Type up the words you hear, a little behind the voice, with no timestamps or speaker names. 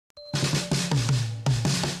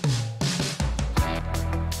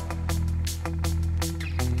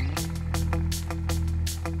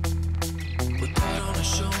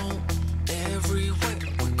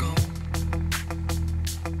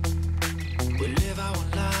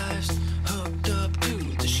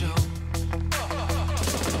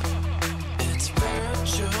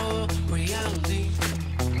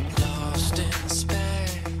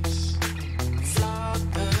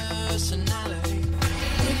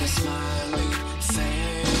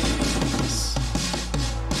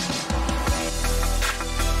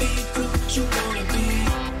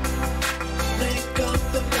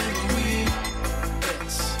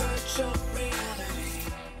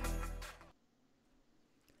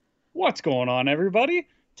What's going on, everybody?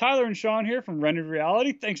 Tyler and Sean here from Rendered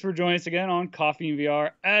Reality. Thanks for joining us again on Coffee and VR,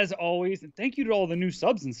 as always. And thank you to all the new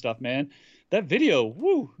subs and stuff, man. That video,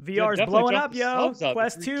 woo. VR is definitely blowing jumped up, the yo. subs up.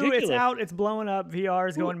 Quest 2, it's ridiculous. out, it's blowing up. VR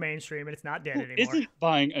is going mainstream, and it's not dead Who anymore. isn't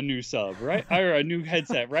buying a new sub, right? Or a new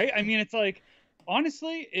headset, right? I mean, it's like,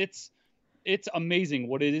 honestly, it's amazing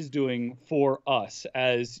what it is doing for us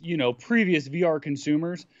as, previous VR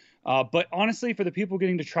consumers. But honestly, for the people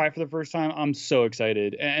getting to try for the first time, I'm so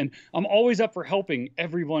excited. And I'm always up for helping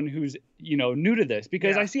everyone who's, new to this,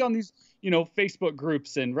 because I see on these, Facebook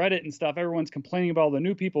groups and Reddit and stuff, everyone's complaining about all the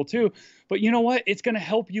new people too. But you know what? It's going to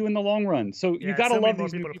help you in the long run. So you got to love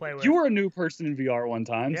these new people. You were a new person in VR one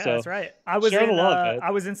time. Yeah, so that's right. I was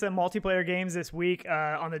in some multiplayer games this week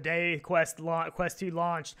on the day Quest 2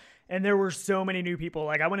 launched. And there were so many new people.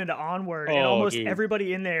 Like, I went into Onward, and almost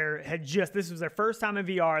everybody in there had this was their first time in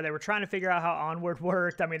VR. They were trying to figure out how Onward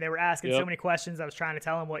worked. I mean, they were asking so many questions. I was trying to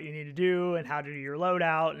tell them what you need to do and how to do your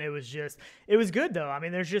loadout. And it was good, though. I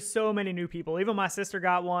mean, there's just so many new people. Even my sister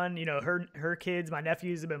got one. Her kids, my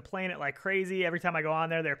nephews have been playing it like crazy. Every time I go on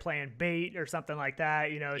there, they're playing Bait or something like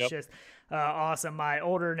that. It's just awesome. My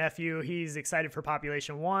older nephew, he's excited for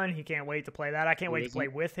Population 1. He can't wait to play that. I can't wait to play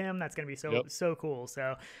with him. That's going to be so cool.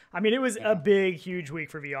 So, I mean, it was a big, huge week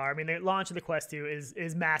for VR. I mean, the launch of the Quest 2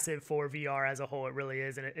 is massive for VR as a whole. It really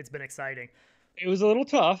is, and it's been exciting. It was a little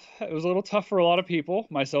tough. It was a little tough for a lot of people,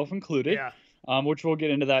 myself included, which we'll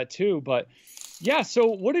get into that too. But, yeah, so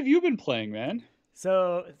what have you been playing, man?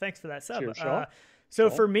 So, thanks for that sub. Cheers, So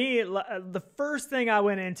for me, the first thing I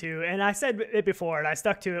went into, and I said it before, and I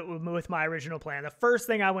stuck to it with my original plan. The first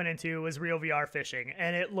thing I went into was real VR fishing,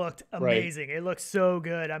 and it looked amazing. It looked so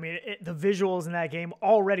good. I mean, the visuals in that game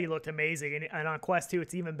already looked amazing, and on Quest 2,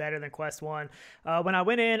 it's even better than Quest 1. When I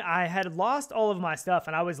went in, I had lost all of my stuff,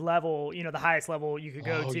 and I was level, the highest level you could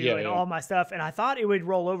go to, all my stuff, and I thought it would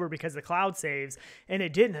roll over because the cloud saves, and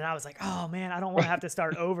it didn't, and I was like, oh man, I don't want to have to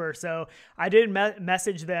start over. So I did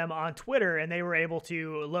message them on Twitter, and they were able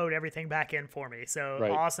to load everything back in for me. So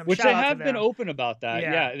awesome. Which they have been open about that.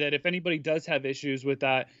 Yeah. That if anybody does have issues with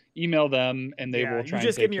that, email them and they will try and take care of it on their side. You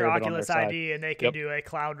just give them your Oculus ID and they can do a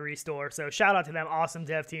cloud restore. So shout out to them. Awesome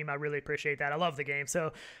dev team. I really appreciate that. I love the game.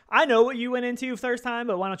 So I know what you went into first time,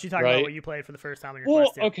 but why don't you talk about what you played for the first time in your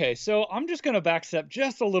Quest 2? Okay. So I'm just going to backstep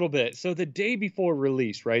just a little bit. So the day before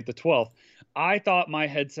release, right, the 12th, I thought my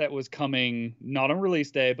headset was coming not on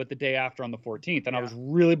release day, but the day after on the 14th. And I was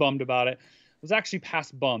really bummed about it. Was actually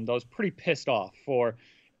past bummed. I was pretty pissed off for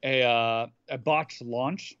a botched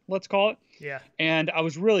launch, let's call it. Yeah. And I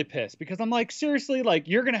was really pissed because I'm like, seriously, like,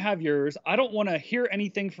 you're going to have yours. I don't want to hear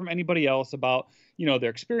anything from anybody else about,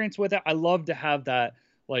 their experience with it. I love to have that,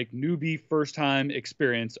 like, newbie first time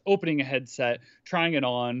experience, opening a headset, trying it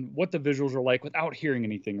on, what the visuals are like without hearing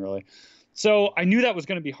anything really. So I knew that was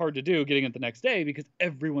going to be hard to do getting it the next day because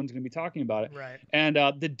everyone's going to be talking about it. Right. And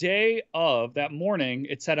the day of that morning,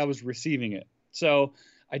 it said I was receiving it. So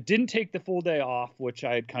I didn't take the full day off, which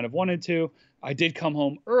I had kind of wanted to. I did come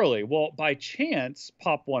home early. Well, by chance,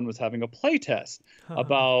 Pop One was having a play test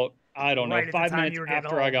about, I don't know, 5 minutes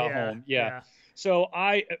after I got home. Yeah. So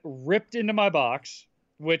I ripped into my box,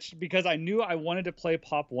 because I knew I wanted to play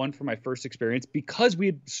Pop 1 for my first experience because we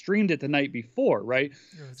had streamed it the night before, right?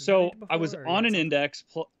 So I was on an index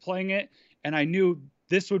playing it, and I knew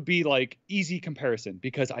this would be like easy comparison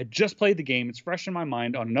because I just played the game. It's fresh in my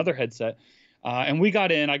mind on another headset. And we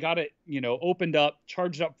got in. I got it, opened up,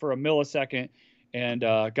 charged up for a millisecond, and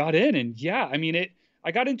got in. And yeah, I mean,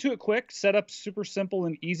 I got into it quick, set up super simple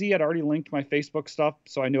and easy. I'd already linked my Facebook stuff,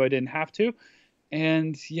 so I knew I didn't have to.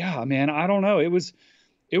 And yeah, man, I don't know. It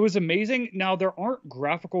was amazing. Now, there aren't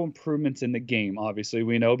graphical improvements in the game, obviously,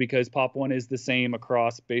 we know, because Pop 1 is the same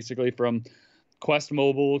across basically from Quest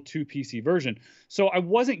Mobile to PC version. So I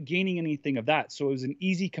wasn't gaining anything of that. So it was an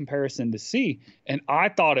easy comparison to see. And I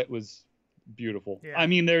thought it was beautiful. Yeah. I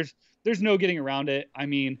mean, there's no getting around it. I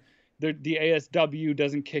mean, the ASW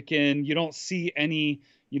doesn't kick in. You don't see any,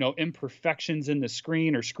 imperfections in the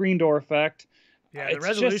screen or screen door effect. Yeah, the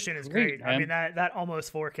resolution is great. Man. I mean, that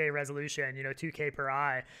almost 4K resolution, 2K per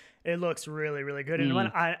eye, it looks really, really good. And when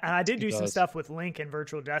I did do some stuff with Link and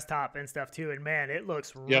Virtual Desktop and stuff too, and man, it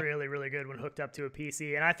looks really, really good when hooked up to a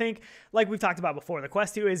PC. And I think, like we've talked about before, the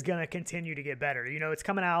Quest 2 is going to continue to get better. It's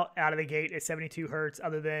coming out of the gate at 72 hertz,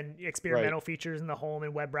 other than experimental features in the home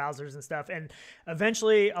and web browsers and stuff. And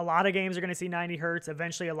eventually, a lot of games are going to see 90 hertz.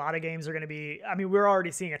 Eventually, a lot of games are going to be, I mean, we're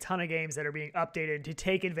already seeing a ton of games that are being updated to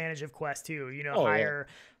take advantage of Quest 2,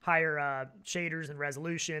 higher shaders and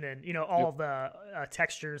resolution, and all of the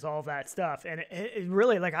textures, all of that stuff. And it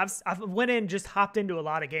really, like, I've went in, just hopped into a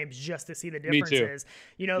lot of games just to see the differences.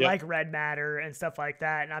 Like Red Matter and stuff like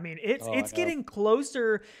that. And I mean, it's getting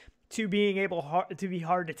closer to being able to be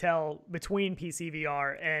hard to tell between PC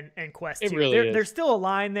VR and Quest 2. Really there's still a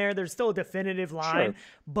line there. There's still a definitive line,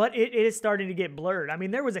 but it is starting to get blurred. I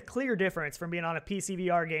mean, there was a clear difference from being on a PC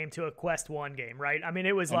VR game to a Quest 1 game, right? I mean,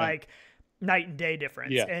 it was like night and day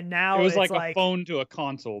difference. Yeah. And now it was like a phone to a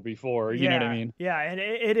console before, you know what I mean? Yeah, and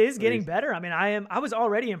it is getting better. I mean, I was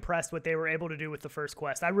already impressed what they were able to do with the first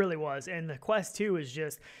Quest. I really was. And the Quest 2 is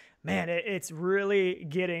just, man, it's really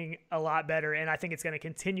getting a lot better, and I think it's going to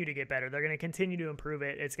continue to get better. They're going to continue to improve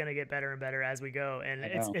it. It's going to get better and better as we go, and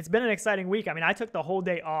it's been an exciting week. I mean, I took the whole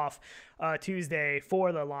day off Tuesday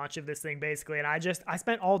for the launch of this thing, basically, and I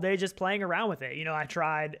spent all day just playing around with it. I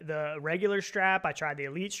tried the regular strap, I tried the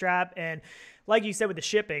Elite strap, and like you said with the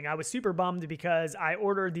shipping, I was super bummed because I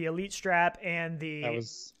ordered the Elite strap and the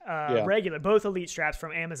regular, both Elite straps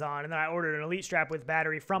from Amazon, and then I ordered an Elite strap with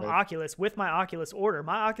battery from Oculus with my Oculus order.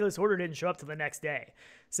 My Oculus order didn't show up till the next day.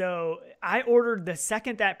 So I ordered the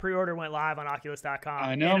second that pre-order went live on Oculus.com.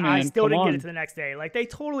 I know, and man. I still didn't get it to the next day. Like, they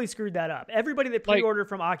totally screwed that up. Everybody that pre-ordered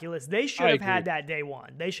from Oculus, they should have had that day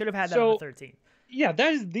one. They should have had that on the 13th. Yeah,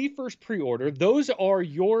 that is the first pre-order. Those are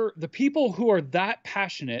the people who are that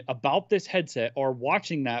passionate about this headset are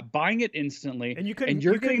watching that, buying it instantly, and you couldn't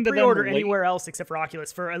pre-order anywhere else except for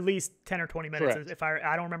Oculus for at least 10 or 20 minutes. Correct. If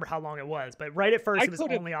I don't remember how long it was, but right at first it was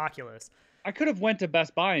only Oculus. I could have went to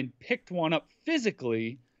Best Buy and picked one up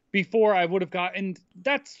physically before I would have and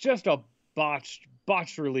that's just a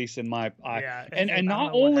botched release in my eye. Yeah, and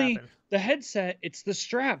not only the headset, it's the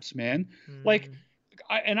straps, man. Like,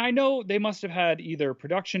 I know they must have had either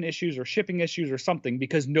production issues or shipping issues or something,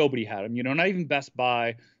 because nobody had them. Not even Best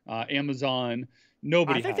Buy, Amazon,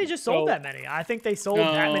 nobody. I think they just sold that many. I think they sold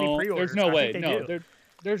that many pre-orders. There's no way.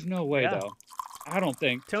 There's no way though. I don't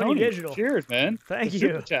think. Tony Digital. Cheers, man. Thank you.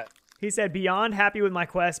 Super chat. He said, beyond happy with my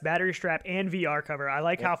Quest, battery strap, and VR cover. I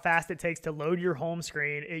like how fast it takes to load your home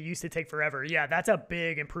screen. It used to take forever. Yeah, that's a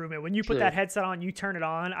big improvement. When you put that headset on, you turn it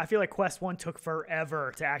on. I feel like Quest 1 took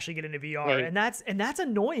forever to actually get into VR. Right. And that's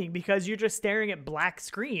annoying because you're just staring at black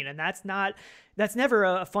screen, and that's never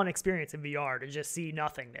a fun experience in VR to just see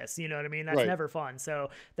nothingness. You know what I mean? That's never fun. So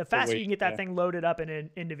the faster you can get that thing loaded up and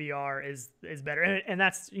into VR is better. And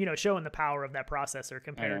that's, showing the power of that processor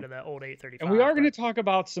compared to the old 835. And we are going to talk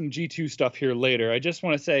about some G2 stuff here later. I just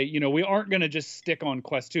want to say, we aren't going to just stick on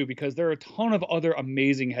Quest 2 because there are a ton of other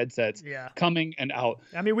amazing headsets coming and out.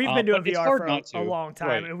 I mean, we've been doing VR for a long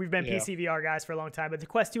time, and we've been PC VR guys for a long time, but the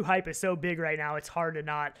Quest 2 hype is so big right now, it's hard to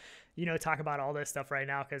not talk about all this stuff right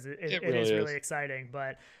now because it is really exciting.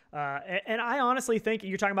 But and I honestly think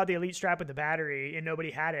you're talking about the Elite strap with the battery and nobody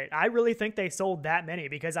had it. I really think they sold that many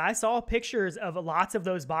because I saw pictures of lots of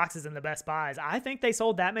those boxes in the Best Buys. I think they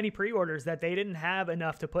sold that many pre-orders that they didn't have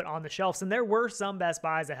enough to put on the shelves. And there were some Best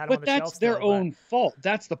Buys that had them on the shelves. But that's their own fault.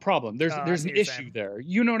 That's the problem. There's an issue there.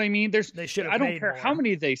 You know what I mean? I don't care how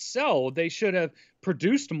many they sell. They should have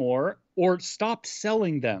produced more or stopped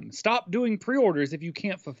selling them. Stop doing pre-orders if you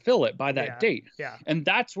can't fulfill it by that date. Yeah. And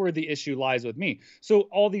that's where the issue lies with me. So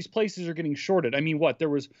all these places are getting shorted. I mean, there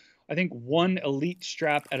was, I think, one Elite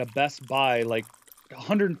strap at a Best Buy like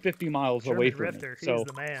 150 miles away from me. So he's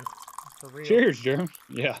the man. For real. Cheers, Jeremy.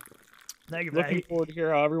 Yeah. Thank you, Looking forward to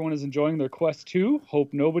hear how everyone is enjoying their Quest 2.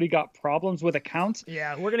 Hope nobody got problems with accounts.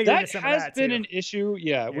 Yeah, we're going to get into some of that, That has been an issue.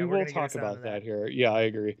 Yeah, we will talk about that here. Yeah, I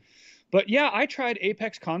agree. But yeah, I tried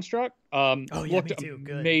Apex Construct. Looked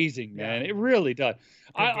amazing, man. It really does.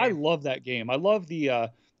 I love that game. I love the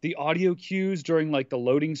audio cues during like the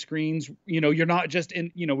loading screens. You're not just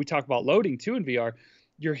in, we talk about loading too in VR.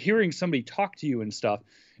 You're hearing somebody talk to you and stuff.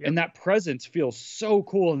 Yep. And that presence feels so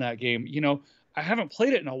cool in that game. I haven't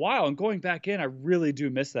played it in a while, and going back in, I really do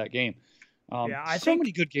miss that game. I think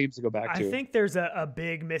many good games to go back to. I think there's a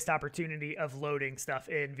big missed opportunity of loading stuff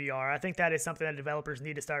in VR. I think that is something that developers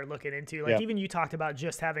need to start looking into. Like even you talked about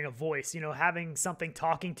just having a voice, having something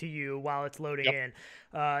talking to you while it's loading in.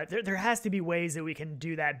 There has to be ways that we can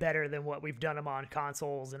do that better than what we've done them on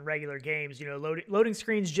consoles and regular games. Loading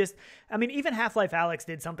screens even Half-Life Alyx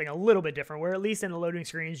did something a little bit different where at least in the loading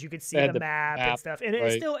screens you could see the map and stuff. And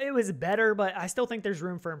it was better, but I still think there's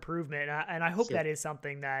room for improvement. And I hope that is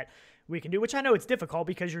something that we can do, which I know it's difficult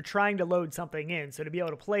because you're trying to load something in. So to be able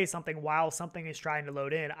to play something while something is trying to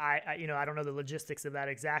load in, I don't know the logistics of that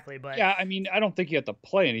exactly, but yeah, I mean, I don't think you have to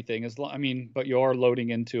play anything but you are loading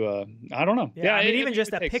into I don't know. Yeah, I mean, even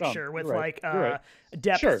just a picture with like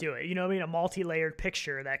depth sure. to it, you know what I mean? A multi-layered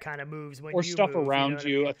picture that kind of moves when or you stuff move, around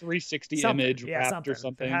you know a 360 something. image wrapped or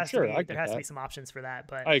something. There has to be some options for that,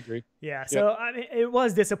 but I agree. Yeah, so I mean, it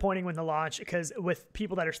was disappointing with the launch because with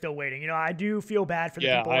people that are still waiting, I do feel bad for the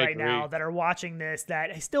people right now that are watching this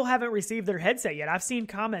that still haven't received their headset yet. I've seen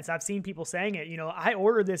comments, I've seen people saying it. I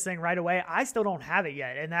ordered this thing right away. I still don't have it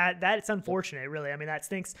yet, and that's unfortunate, really. I mean, that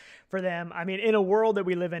stinks for them. I mean, in a world that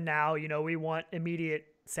we live in now, we want immediate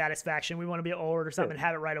satisfaction. We want to be able to order something and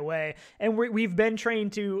have it right away. And we've been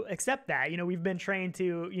trained to accept that. We've been trained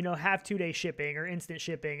to, have 2-day shipping or instant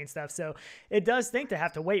shipping and stuff. So it does stink to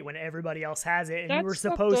have to wait when everybody else has it and you were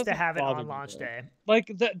supposed to have it on launch day. Like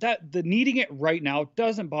the needing it right now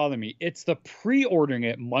doesn't bother me. It's the pre-ordering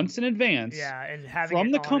it months in advance. Yeah, and having from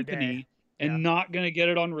it the on company and not going to get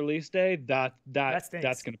it on release day, that's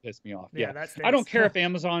going to piss me off. Yeah. I don't care if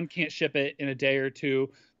Amazon can't ship it in a day or two.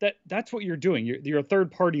 That's what you're doing. You're a third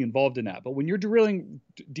party involved in that. But when you're dealing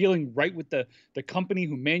right with the company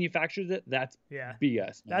who manufactures it, that's BS.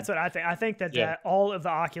 Man. That's what I think. I think that all of the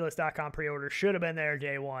Oculus.com pre-orders should have been there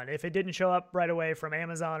day one. If it didn't show up right away from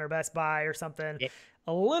Amazon or Best Buy or something,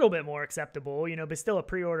 a little bit more acceptable, but still a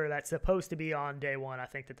pre-order that's supposed to be on day one. I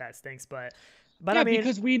think that stinks, but I mean,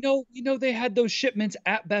 because we know they had those shipments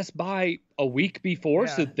at Best Buy a week before,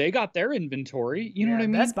 so they got their inventory. You know what I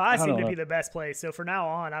mean? Best Buy seemed to be the best place. So for now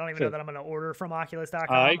on, I don't even know that I'm going to order from Oculus.com.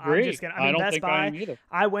 I agree. Best Buy,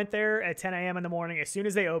 I went there at 10 a.m. in the morning as soon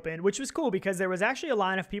as they opened, which was cool because there was actually a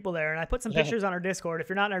line of people there, and I put some pictures on our Discord. If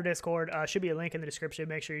you're not in our Discord, should be a link in the description.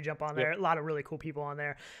 Make sure you jump on there. A lot of really cool people on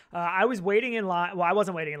there. I was waiting in line. Well, I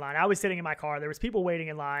wasn't waiting in line. I was sitting in my car. There was people waiting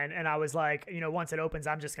in line, and I was like, once it opens,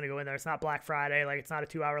 I'm just going to go in there. It's not Black Friday. Like, it's not a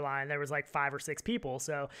 2-hour line. There was like 5 or 6 people.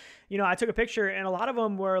 So, I took a picture, and a lot of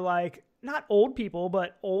them were like not old people,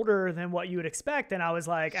 but older than what you would expect. And I was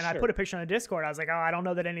like, I put a picture on the Discord. I was like, oh, I don't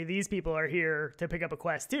know that any of these people are here to pick up a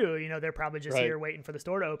Quest 2. They're probably just here waiting for the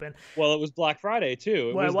store to open. Well, it was Black Friday too.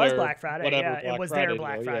 It was Black Friday. It was their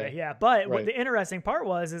Black Friday. Yeah. But what the interesting part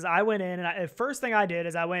was I went in, and the first thing I did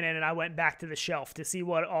is I went in and I went back to the shelf to see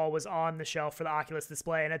what all was on the shelf for the Oculus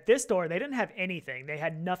display. And at this store, they didn't have anything. They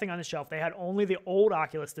had nothing on the shelf. They had only the old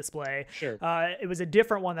Oculus display. Sure. It was a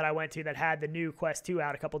different one that I went to that had the new Quest 2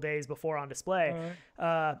 out a couple days before on display.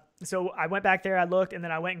 So I went back there, I looked, and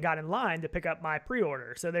then I went and got in line to pick up my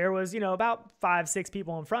pre-order. So there was, about 5-6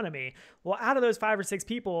 people in front of me. Well, out of those 5 or 6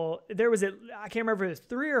 people, there was I can't remember if it was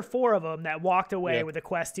 3 or 4 of them that walked away with a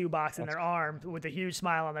Quest 2 box in their arm with a huge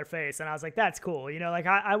smile on their face. And I was like, that's cool.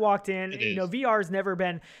 I walked in, VR's never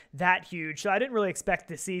been that huge. So I didn't really expect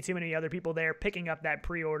to see too many other people there picking up that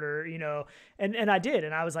pre-order, and I did.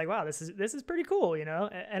 And I was like, wow, this is pretty cool,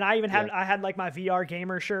 And I even had like my VR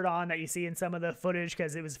gamer shirt on that you see in some of the footage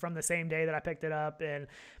because it was from the same day that I picked it up, and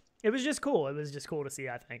it was just cool. It was just cool to see,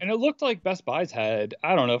 I think. And it looked like Best Buy's had,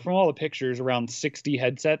 I don't know, from all the pictures, around 60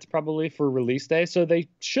 headsets probably for release day. So they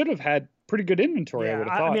should have had pretty good inventory, I would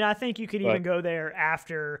have thought. I mean, I think you could even go there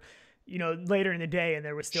after, later in the day, and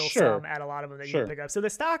there was still some at a lot of them that you could pick up. So the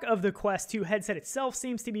stock of the Quest 2 headset itself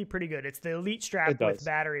seems to be pretty good. It's the Elite strap with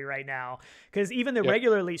battery right now, because even the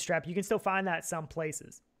regular Elite strap, you can still find that some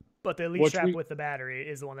places. But the Elite strap with the battery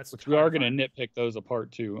is the one that's... Which we are going to nitpick those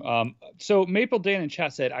apart, too. So Maple Dan in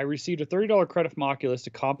chat said, I received a $30 credit from Oculus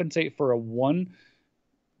to compensate for a one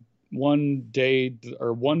day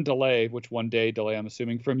delay, I'm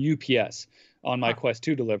assuming, from UPS on my Quest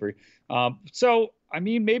 2 delivery. So, I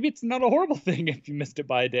mean, maybe it's not a horrible thing if you missed it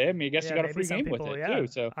by a day. I mean, I guess you got a free game with it, too.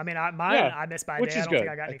 So, I mean, I missed by a day. I don't think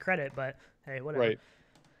I got any credit, but hey, whatever. Right.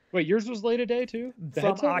 Wait, yours was late a day too?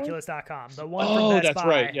 From Oculus.com. The one from Best Buy.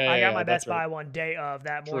 Right. I got my Best Buy one day of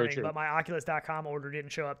that morning, but my Oculus.com order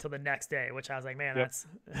didn't show up till the next day, which I was like, man,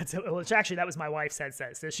 that's which actually that was my wife's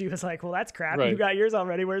headset. So she was like, well, that's crap. You got yours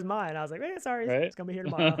already. Where's mine? I was like, man, sorry. It's going to be here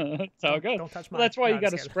tomorrow. That's how it goes. Don't touch mine. Well, that's why you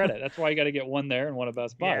got to spread it. That's why you got to get one there and one at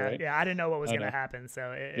Best Buy, right? Yeah, I didn't know what was going to happen.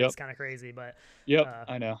 So it's kind of crazy, but.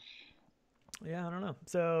 I know. Yeah, I don't know.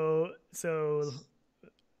 So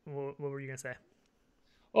what were you going to say?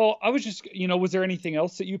 Oh, I was just, was there anything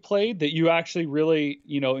else that you played that you actually really,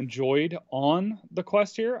 enjoyed on the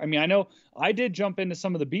Quest here? I mean, I know I did jump into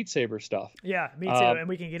some of the Beat Saber stuff. Yeah, me too. And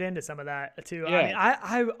we can get into some of that too. Yeah. I mean,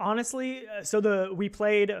 I honestly, we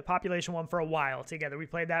played Population 1 for a while together. We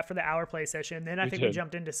played that for the hour play session. Then I think we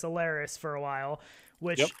jumped into Solaris for a while,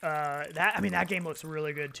 which that game looks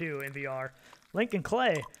really good too in VR. Lincoln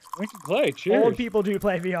Clay. Lincoln Clay, cheers. Old people do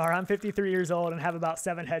play VR. I'm 53 years old and have about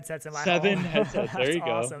 7 headsets in my home. 7 headsets. There you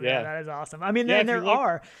go. Awesome. Yeah, that is awesome. I mean, yeah, and there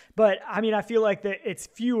are, but I mean, I feel like that it's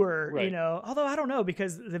fewer, right. you know, although I don't know,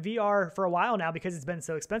 because the VR for a while now, because it's been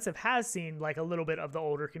so expensive, has seemed like a little bit of the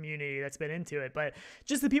older community that's been into it. But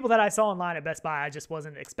just the people that I saw online at Best Buy, I just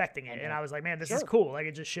wasn't expecting it. And I was like, man, this is cool. Like,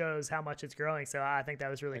 it just shows how much it's growing. So I think that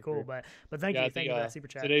was really cool. But thank you. Thank you for that super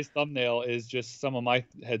chat. Today's thumbnail is just some of my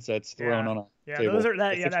headsets thrown on a table. Those are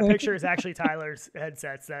that. Yeah, that picture is actually Tyler's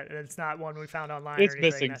headsets. It's not one we found online. It's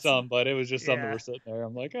missing some, but it was just some that were sitting there.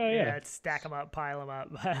 I'm like, oh yeah. Yeah, it's stack them up, pile them up.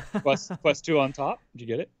 Quest 2 on top. Did you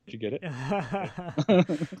get it? Did you get it?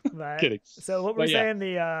 Kidding. So what we're saying,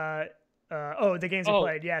 the games we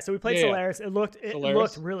played. Yeah, so we played Solaris. It looked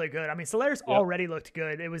really good. I mean, Solaris already looked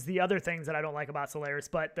good. It was the other things that I don't like about Solaris,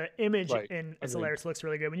 but the image in Solaris looks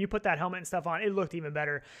really good. When you put that helmet and stuff on, it looked even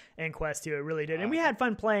better in Quest 2. It really did. And we had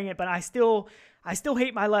fun playing it, but I still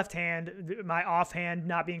hate my left hand, my off hand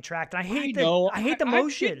not being tracked. I hate the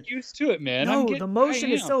motion. I get used to it, man. No, the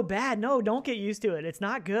motion is so bad. No, don't get used to it. It's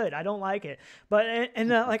not good. I don't like it. But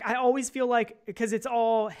like I always feel like, because it's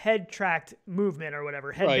all head tracked movement or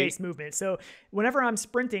whatever, head based movement. So whenever I'm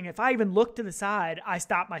sprinting, if I even look to the side, I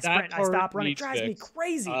stop my sprint. I stop running. It drives me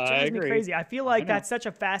crazy. I feel like that's such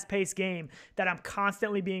a fast paced game that I'm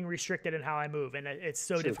constantly being restricted in how I move, and it's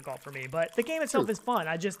so difficult for me. But the game itself is fun.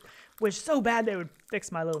 I just wish so bad they would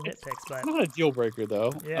fix my little nitpicks. But it's not a deal breaker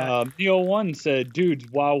though. Yeah. Neo1 said, "Dudes,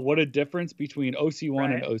 wow, what a difference between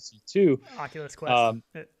OC1 and OC2." Oculus Quest.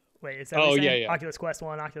 Wait, is that what you're saying? Yeah. Oculus Quest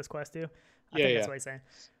 1, Oculus Quest 2. I think that's what he's saying.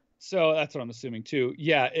 So that's what I'm assuming too.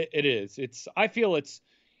 Yeah, it is. I feel it's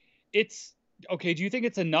okay. Do you think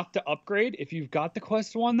it's enough to upgrade if you've got the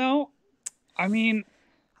Quest 1 though? I mean,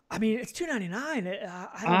 it's $299.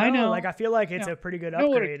 I don't know. Like, I feel like it's a pretty good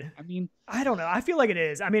upgrade. I don't know. I feel like it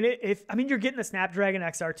is. I mean, you're getting the Snapdragon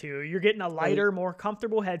XR2. You're getting a lighter, more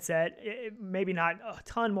comfortable headset. Maybe not a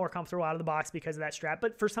ton more comfortable out of the box because of that strap,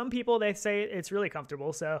 but for some people, they say it's really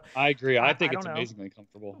comfortable. So I agree. I think it's amazingly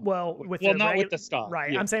comfortable. Well, not with the stock.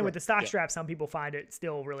 Right. Yeah, I'm saying with the stock strap, some people find it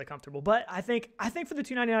still really comfortable. But I think for the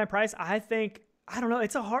 $299 price, I don't know.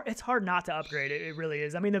 It's hard not to upgrade it. It really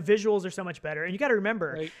is. I mean, the visuals are so much better, and you got to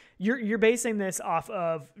remember, you're basing this off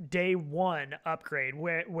of day 1 upgrade,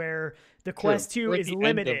 where the Quest 2 is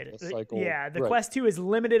limited. The Quest 2 is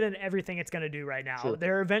limited in everything it's going to do right now.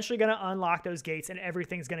 They're eventually going to unlock those gates, and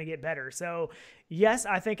everything's going to get better. So, yes,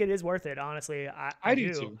 I think it is worth it. Honestly, I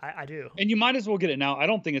do too. I do. And you might as well get it now. I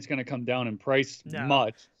don't think it's going to come down in price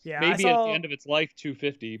much. Yeah, maybe at the end of its life,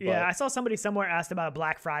 $250. But... Yeah, I saw somebody somewhere asked about a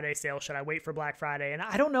Black Friday sale. Should I wait for Black Friday? And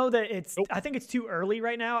I don't know that I think it's too early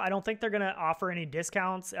right now. I don't think they're going to offer any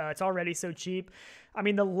discounts. It's already so cheap. I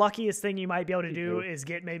mean, the luckiest thing you might be able to do is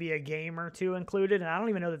get maybe a game or two included, and I don't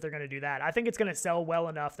even know that they're going to do that. I think it's going to sell well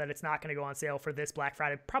enough that it's not going to go on sale for this Black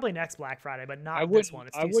Friday, probably next Black Friday, but not this one.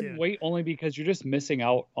 It's too soon. I wouldn't wait, only because you're just missing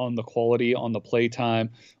out on the quality, on the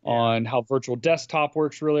playtime, on how virtual desktop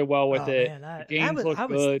works really well with it. Man, the games look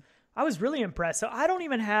good. I was really impressed. So I don't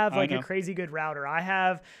even have like a crazy good router. I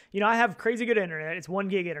have crazy good internet. It's 1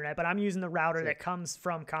 gig internet, but I'm using the router that comes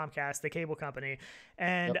from Comcast, the cable company.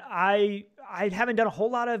 And I haven't done a whole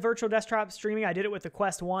lot of virtual desktop streaming. I did it with the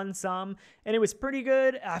Quest 1 some, and it was pretty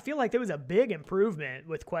good. I feel like there was a big improvement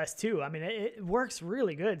with Quest 2. I mean, it works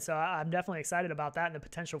really good. So I'm definitely excited about that and the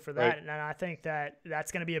potential for that. And I think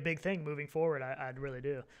that's going to be a big thing moving forward. I really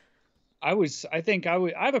do. I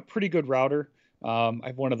have a pretty good router. I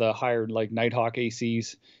have one of the higher like Nighthawk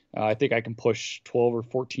ACs. I think I can push 12 or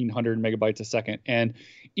 1400 megabytes a second. And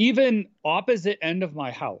even opposite end of my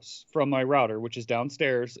house from my router, which is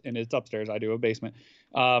downstairs and it's upstairs, I do have a basement.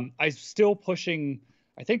 I'm still pushing,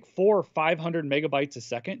 I think 400 or 500 megabytes a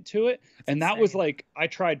second to it. And that was like, I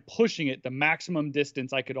tried pushing it the maximum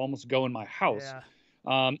distance I could almost go in my house. Yeah.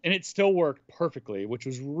 And it still worked perfectly, which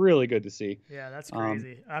was really good to see. Yeah, that's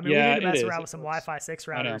crazy. I mean, we need to mess around with some Wi-Fi 6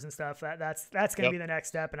 routers and stuff. That's going to be the next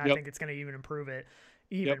step, and I think it's going to even improve it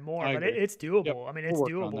even more. But it's doable. I mean, it's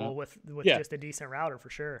doable with just a decent router for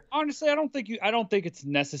sure. Honestly, I don't think it's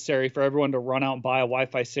necessary for everyone to run out and buy a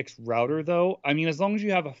Wi-Fi 6 router, though. I mean, as long as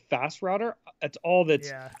you have a fast router, that's all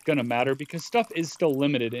that's going to matter, because stuff is still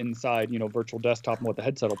limited inside, virtual desktop and what the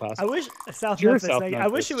headset will pass. I wish I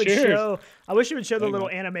wish it would show the little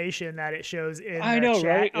animation that it shows in chat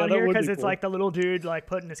right? on here, because it's like the little dude like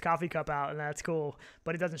putting his coffee cup out, and that's cool.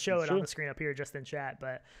 But it doesn't show it on the screen up here, just in chat.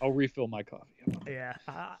 But I'll refill my coffee. Yeah,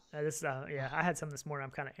 yeah, I had some this morning.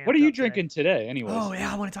 I'm kind of amped. What are you drinking today, anyways? Oh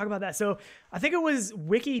yeah, I want to talk about that. So I think it was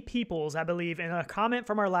Wiki Peoples, I believe, in a comment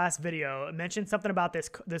from our last video mentioned something about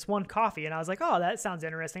this one coffee, and I was like, oh, that sounds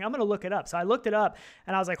interesting. I'm gonna look it up. So I looked it up,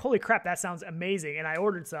 and I was like, holy crap, that sounds amazing, and I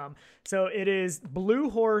ordered some. So it is Blue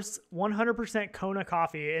Horse 100% Kona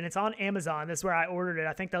coffee, and it's on Amazon. This is where I ordered it.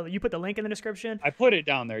 I think you put the link in the description. I put it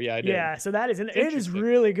down there. Yeah, I did. Yeah, so that is it is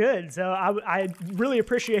really good. So I really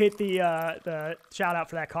appreciate the shout out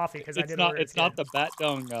for that coffee because I did. It's not the Bat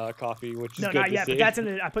Dung coffee, which is good not to yet. see. But that's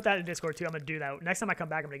I put that in Discord too. I'm gonna do that next time I come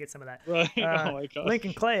back. I'm gonna get some of that. Right. Oh my gosh.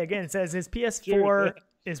 Lincoln Clay again says his PS4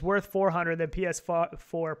 is worth 400. The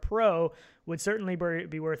PS4 Pro would certainly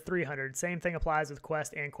be worth 300. Same thing applies with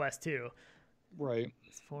Quest and Quest 2. Right.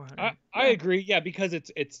 It's 400. I agree. Yeah, because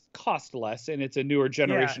it's cost less and it's a newer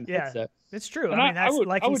generation headset. It's true. And I mean,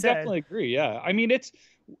 that's I would definitely agree. Yeah. I mean, it's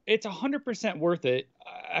 100% worth it.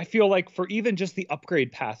 I feel like for even just the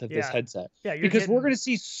upgrade path of this headset. Yeah. Because we're going to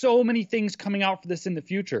see so many things coming out for this in the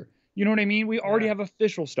future. You know what I mean? We already have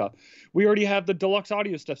official stuff. We already have the deluxe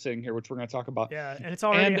audio stuff sitting here, which we're going to talk about. Yeah, and it's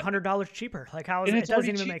already $100 cheaper. Like, how is it? It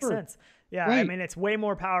doesn't even make sense. Yeah, right. I mean, it's way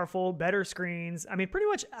more powerful, better screens. I mean, pretty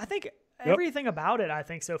much, I think everything about it, I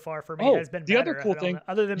think so far for me has been better. The other cool thing,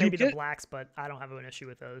 other than maybe the blacks, but I don't have an issue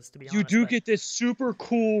with those, to be honest. You do get this super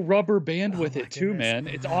cool rubber band with it too, man.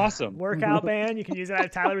 It's awesome. Workout band. You can use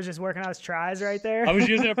that. Tyler was just working out his tries right there. I was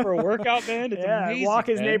using it for a workout band. It's amazing, walk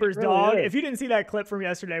his neighbor's really dog. is. If you didn't see that clip from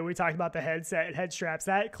yesterday, we talked about the head straps.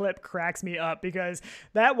 That clip cracks me up because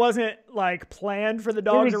that wasn't like planned for the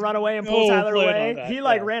dog to run away and pull Tyler away. He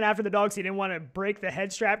ran after the dog, so he didn't want to break the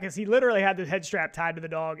head strap because he literally had the head strap tied to the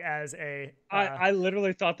dog as a. I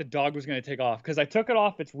literally thought the dog was going to take off because I took it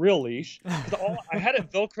off its real leash. I had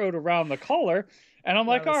it Velcroed around the collar, and I'm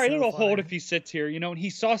like, all right, it'll hold if he sits here, you know. And he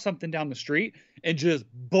saw something down the street and just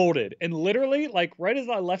bolted. And literally, like right as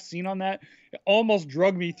I left scene on that, it almost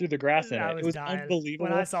drugged me through the grass in it. It was unbelievable.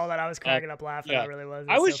 When I saw that, I was cracking up laughing. Yeah. I really was.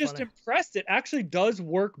 I was just impressed. It actually does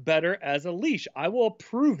work better as a leash. I will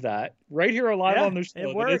approve that right here live on the show.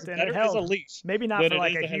 It worked and it held. As a leash. Maybe not for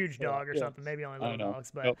like a huge dog or something. Maybe only little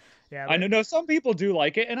dogs. But yeah, I know some people do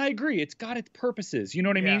like it, and I agree. It's got its purposes. You know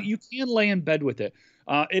what I mean? You can lay in bed with it.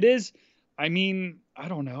 It is. I mean, I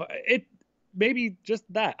don't know. It maybe just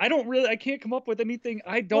that. I can't come up with anything.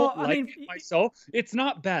 I don't like it myself. It's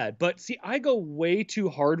not bad, but see, I go way too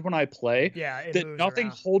hard when I play. Yeah, that nothing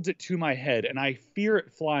holds it to my head, and I fear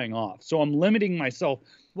it flying off. So I'm limiting myself.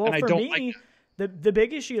 Well, and I don't like it. The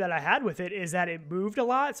big issue that I had with it is that it moved a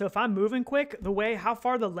lot. So if I'm moving quick, how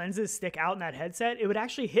far the lenses stick out in that headset, it would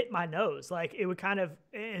actually hit my nose. Like it would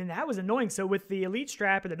and that was annoying. So with the Elite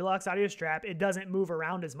strap or the Deluxe audio strap, it doesn't move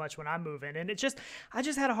around as much when I'm moving. And I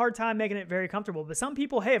just had a hard time making it very comfortable. But some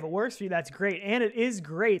people, hey, if it works for you, that's great. And it is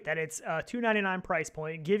great that it's a $299 price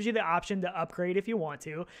point. It gives you the option to upgrade if you want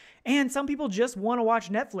to. And some people just want to watch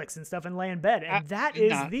Netflix and stuff and lay in bed. And that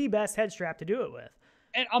is the best head strap to do it with.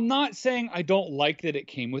 And I'm not saying I don't like that it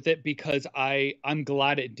came with it because I'm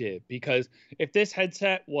glad it did. Because if this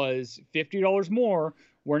headset was $50 more,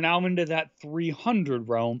 we're now into that $300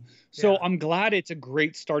 realm. So I'm glad it's a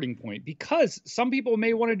great starting point because some people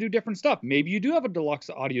may want to do different stuff. Maybe you do have a Deluxe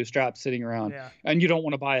audio strap sitting around and you don't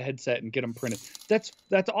want to buy a headset and get them printed. That's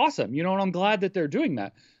awesome. You know, and I'm glad that they're doing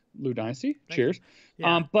that. Lou Dynasty, cheers.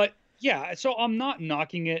 But yeah, so I'm not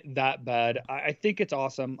knocking it that bad. I think it's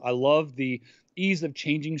awesome. I love the ease of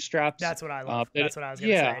changing straps. That's what I love. That's what I was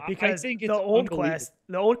going to say. Because I think the old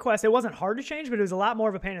Quest, it wasn't hard to change, but it was a lot more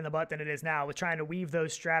of a pain in the butt than it is now with trying to weave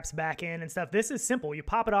those straps back in and stuff. This is simple. You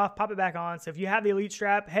pop it off, pop it back on. So if you have the Elite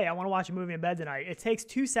strap, hey, I want to watch a movie in bed tonight. It takes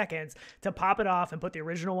 2 seconds to pop it off and put the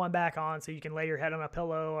original one back on so you can lay your head on a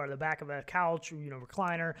pillow or the back of a couch,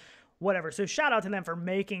 recliner. Whatever. So shout out to them for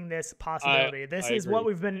making this possibility. This is what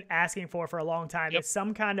we've been asking for a long time. It's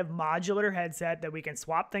some kind of modular headset that we can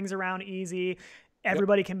swap things around easy.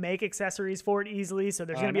 Everybody can make accessories for it easily. So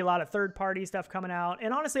there's going to be a lot of third-party stuff coming out.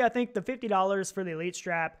 And honestly, I think the $50 for the Elite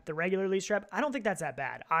strap, the regular Elite strap, I don't think that's that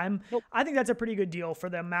bad. I think that's a pretty good deal for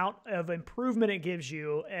the amount of improvement it gives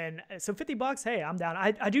you. And so $50, hey, I'm down.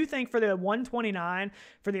 I do think for the $129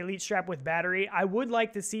 for the Elite strap with battery, I would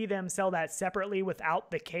like to see them sell that separately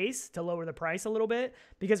without the case to lower the price a little bit.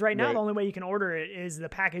 Because right now, the only way you can order it is the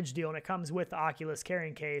package deal, and it comes with the Oculus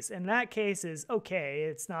carrying case. And that case is okay.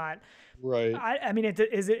 It's not... Right. I mean,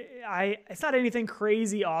 it's not anything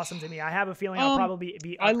crazy awesome to me. I have a feeling I'll probably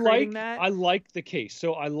be upgrading that. I like the case.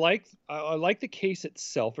 So I like the case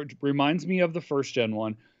itself. It reminds me of the first gen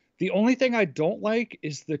one. The only thing I don't like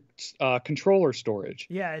is the controller storage.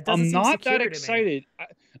 Yeah, it doesn't I'm seem not secure that to excited.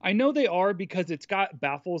 I know they are because it's got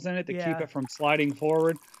baffles in it to keep it from sliding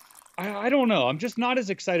forward. I don't know. I'm just not as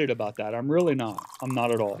excited about that. I'm really not. I'm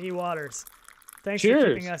not at all. Me waters. Thanks Cheers.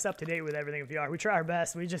 for keeping us up to date with everything in VR. We try our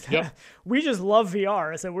best. We just we just love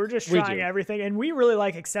VR, so we're just trying everything, and we really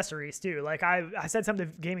like accessories too. Like I said something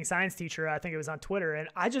to the gaming science teacher, I think it was on Twitter, and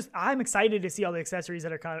I'm excited to see all the accessories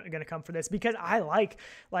that are going to come for this, because I like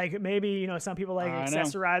maybe, you know, some people like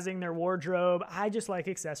accessorizing their wardrobe. I just like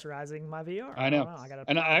accessorizing my VR. I know.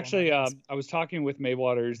 And actually, I was talking with May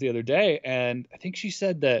Waters the other day, and I think she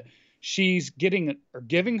said that she's giving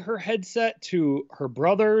her headset to her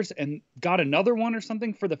brothers and got another one or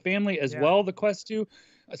something for the family as well, the Quest 2.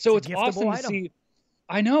 So it's awesome to see.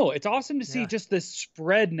 I know. It's awesome to see just this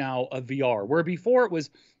spread now of VR, where before it was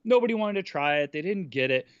nobody wanted to try it. They didn't get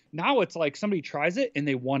it. Now it's like somebody tries it and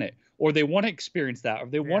they want it, or they want to experience that, or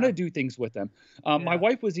they want to do things with them. My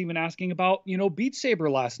wife was even asking about, you know, Beat Saber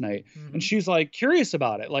last night, and she's like curious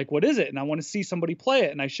about it. Like, what is it? And I want to see somebody play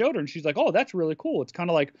it. And I showed her, and she's like, oh, that's really cool. It's kind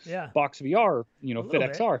of like Box VR, you know, Fit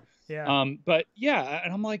XR. But yeah,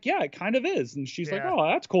 and I'm like, yeah, it kind of is. And she's like, oh,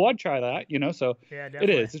 that's cool. I'd try that, you know. So it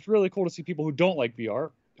is. It's really cool to see people who don't like VR.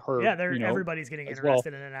 Everybody's getting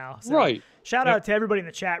interested in it now. So right. Shout out to everybody in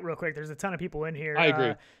the chat real quick. There's a ton of people in here. I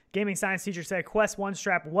agree. Gaming science teacher said Quest 1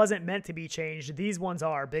 strap wasn't meant to be changed. These ones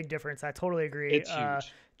are. Big difference. I totally agree. It's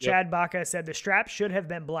huge. Chad Baca said the strap should have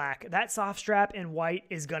been black. That soft strap in white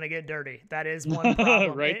is going to get dirty. That is one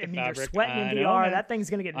problem. It means you're sweating in VR. That thing's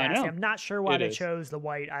going to get nasty. I'm not sure why they chose the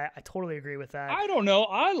white. I totally agree with that. I don't know.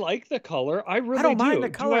 I like the color. I don't mind the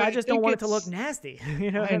color. I just don't want it to look nasty. You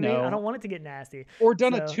know what I mean? I don't want it to get nasty. Or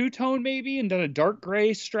done a two-tone maybe, and done a dark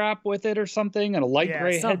gray strap with it or something, and a light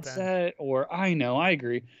gray headset. Or I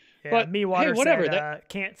agree. Yeah, but Me Water said,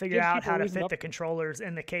 can't figure out how to fit the controllers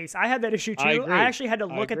in the case. I had that issue too. I actually had to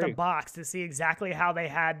look at the box to see exactly how they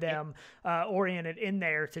had them oriented in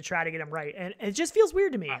there to try to get them right. And it just feels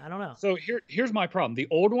weird to me. I don't know. So here's my problem. The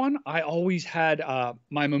old one, I always had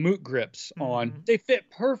my Mammut grips on. They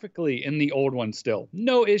fit perfectly in the old one still.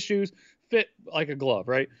 No issues. Fit like a glove,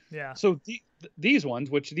 right? Yeah. So these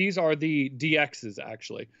ones, which these are the DXs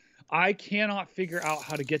actually, I cannot figure out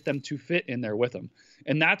how to get them to fit in there with them.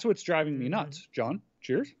 And that's what's driving me nuts. John,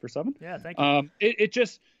 cheers for 7. Yeah, thank you. It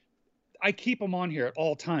just, I keep them on here at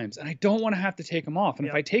all times, and I don't want to have to take them off. And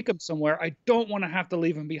if I take them somewhere, I don't want to have to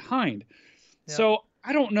leave them behind. So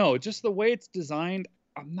I don't know, just the way it's designed,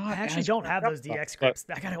 I'm not. I actually don't have those DX grips.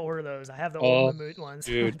 I gotta order those. I have the old Mammut ones.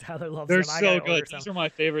 Dude, Tyler loves they're them. so good. These are my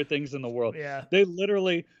favorite things in the world. Yeah, they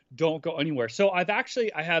literally don't go anywhere. So I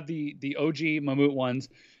have the OG Mammut ones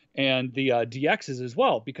and the DXs as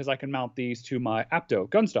well, because I can mount these to my Apto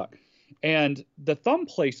gunstock. And the thumb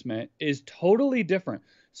placement is totally different.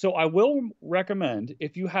 So I will recommend,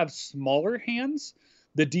 if you have smaller hands,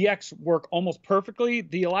 the DX work almost perfectly.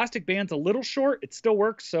 The elastic band's a little short. It still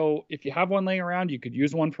works. So if you have one laying around, you could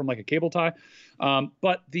use one from like a cable tie.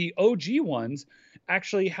 But the OG ones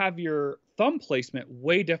actually have your thumb placement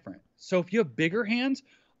way different. So if you have bigger hands,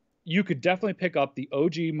 you could definitely pick up the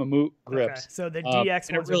OG Mammut grips. Okay. So the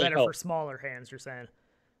DX ones are better for smaller hands, you're saying?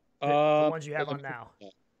 The ones you have on now.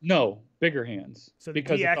 No, bigger hands. So the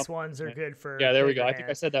DX ones are good for there we go. hands. I think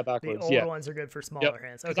I said that backwards. The old ones are good for smaller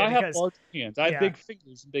hands. Okay, I have large hands. I have big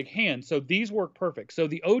fingers and big hands. So these work perfect. So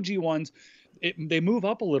the OG ones, they move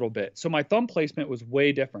up a little bit. So my thumb placement was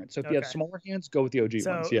way different. So if you have smaller hands, go with the OG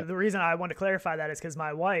ones. So the reason I want to clarify that is because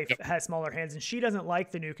my wife has smaller hands, and she doesn't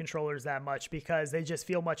like the new controllers that much because they just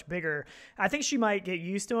feel much bigger. I think she might get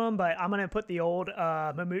used to them, but I'm going to put the old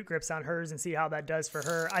Mammut grips on hers and see how that does for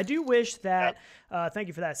her. I do wish that, thank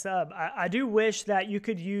you for that sub, I do wish that you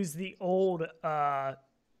could use the old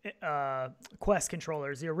Quest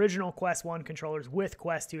controllers, the original Quest 1 controllers with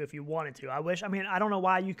Quest 2 if you wanted to. I don't know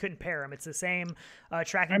why you couldn't pair them. It's the same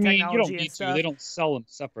tracking technology you don't need and stuff. They don't sell them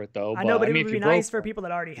separate though. I know, but it would be nice for people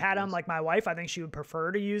that already had them. Like my wife, I think she would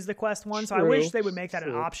prefer to use the Quest 1. So I wish they would make that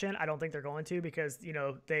an option. I don't think they're going to, because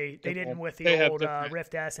they didn't with the old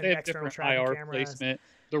Rift S and external tracking cameras. Placement.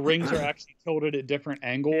 The rings are actually tilted at different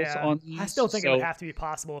angles on these. I still think it would have to be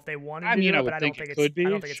possible if they wanted to do it, but I don't think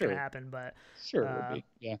it's going to happen. But sure, it would be.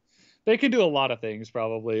 Yeah. They can do a lot of things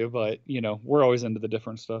probably, but we're always into the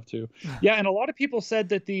different stuff too. Yeah, and a lot of people said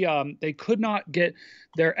that they could not get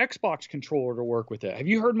their Xbox controller to work with it. Have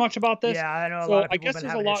you heard much about this? Yeah, I know. So I guess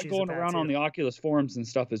there's a lot going around on the Oculus forums and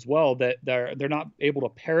stuff as well, that they're not able to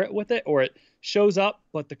pair it with it, or it shows up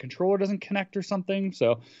but the controller doesn't connect or something.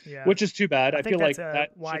 So which is too bad. I feel like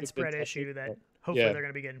that's a widespread issue that hopefully they're going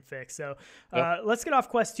to be getting fixed. So let's get off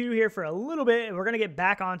Quest 2 here for a little bit. We're going to get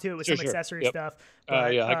back onto it with some accessory stuff.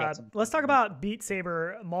 But, I got some. Let's talk about Beat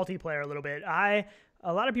Saber multiplayer a little bit. A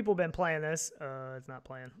lot of people have been playing this. It's not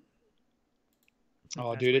playing.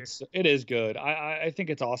 Oh, dude, it is good. I think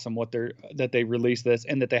it's awesome that they released this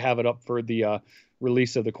and that they have it up for the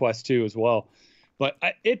release of the Quest 2 as well. But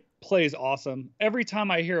it plays awesome. Every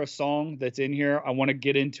time I hear a song that's in here, I want to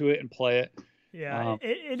get into it and play it. Yeah,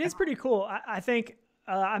 it is pretty cool. I think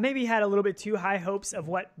I maybe had a little bit too high hopes of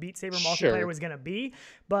what Beat Saber multiplayer was going to be,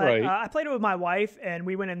 but I played it with my wife and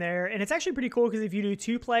we went in there, and it's actually pretty cool because if you do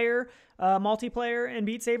 2-player multiplayer in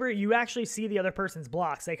Beat Saber, you actually see the other person's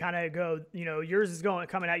blocks. They kind of go, yours is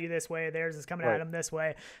coming at you this way, theirs is coming at them this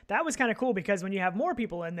way. That was kind of cool because when you have more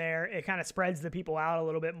people in there, it kind of spreads the people out a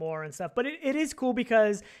little bit more and stuff. But it is cool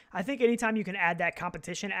because I think anytime you can add that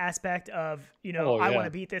competition aspect of, I want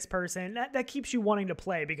to beat this person, that keeps you wanting to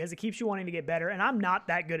play because it keeps you wanting to get better. And I'm not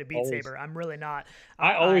that good at Beat Saber. I'm really not.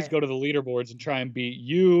 I always go to the leaderboards and try and beat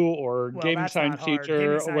you or Gaming Science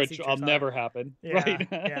Teacher, which I'll never happen.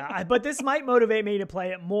 Yeah, but this might motivate me to play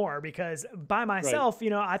it more because by myself,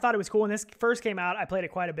 I thought it was cool when this first came out. I played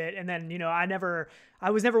it quite a bit, and then I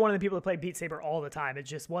was never one of the people that played Beat Saber all the time. It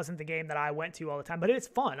just wasn't the game that I went to all the time. But it's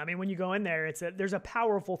fun. I mean, when you go in there, there's a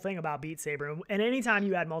powerful thing about Beat Saber, and anytime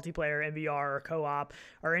you add multiplayer in VR or co-op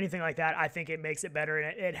or anything like that, I think it makes it better,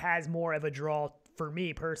 and it has more of a draw for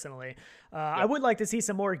me personally. I would like to see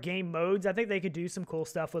some more game modes. I think they could do some cool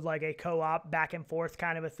stuff with like a co-op back and forth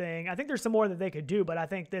kind of a thing. I think there's some more that they could do, but I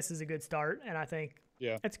think this is a good start, and I think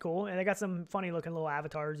it's cool. And they got some funny looking little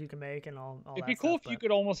avatars you can make and all It'd be cool if you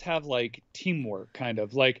could almost have like teamwork, kind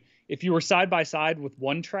of like if you were side by side with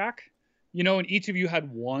one track, and each of you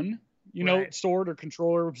had one, sword or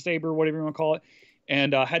controller, saber, whatever you want to call it,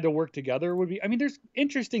 and had to work together. There's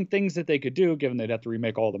interesting things that they could do, given they'd have to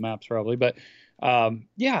remake all the maps probably, but I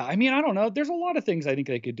don't know. There's a lot of things I think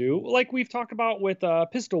they could do, like we've talked about with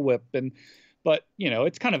Pistol Whip, but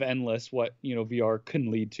it's kind of endless what VR can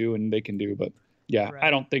lead to and they can do. But I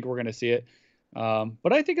don't think we're gonna see it.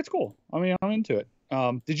 But I think it's cool. I'm into it.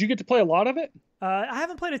 Did you get to play a lot of it? I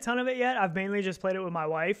haven't played a ton of it yet. I've mainly just played it with my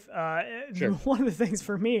wife. One of the things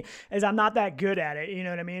for me is I'm not that good at it. You know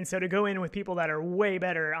what I mean? So to go in with people that are way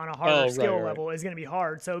better on a harder skill level is going to be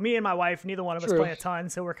hard. So me and my wife, neither one of us play a ton.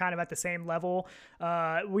 So we're kind of at the same level.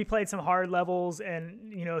 We played some hard levels,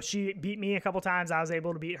 and she beat me a couple times. I was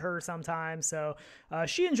able to beat her sometimes. So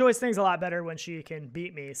she enjoys things a lot better when she can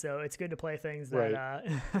beat me. So it's good to play things that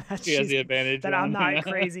she has the advantage that I'm not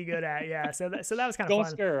crazy good at. Yeah. So that was kind of fun. Don't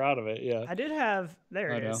scare her out of it. Yeah. I did have.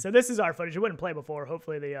 There it is. So this is our footage. It wouldn't play before.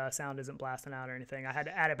 Hopefully the sound isn't blasting out or anything. I had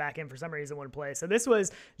to add it back in for some reason. It wouldn't play. So this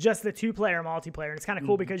was just the 2-player multiplayer, and it's kind of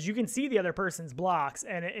cool because you can see the other person's blocks,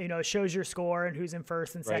 and it shows your score and who's in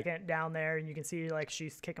first and second down there, and you can see like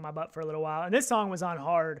she's kicking my butt for a little while. And this song was on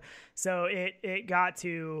hard, so it got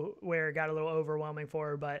to where it got a little overwhelming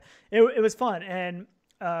for her, but it was fun. And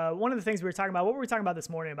one of the things we were talking about, what were we talking about this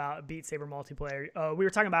morning about Beat Saber multiplayer? We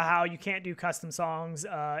were talking about how you can't do custom songs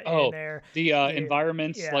in there. The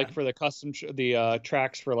environments, like for the custom,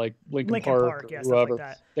 tracks for like Linkin Park or whoever,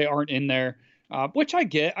 like they aren't in there. Which I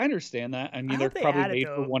get. I understand that. I mean, they're probably made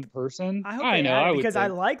for one person. I know. Because I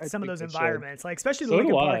liked some of those environments, like especially the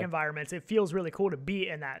Linkin Park environments. It feels really cool to be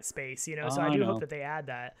in that space, So I do hope that they add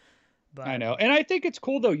that. But I know. And I think it's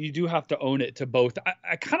cool, though. You do have to own it to both.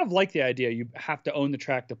 I kind of like the idea you have to own the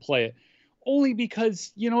track to play it, only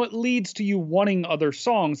because, it leads to you wanting other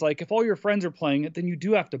songs. Like if all your friends are playing it, then you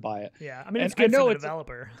do have to buy it. Yeah. I mean, it's good for the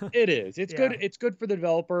developer. It is. It's good. It's good for the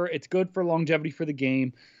developer. It's good for longevity for the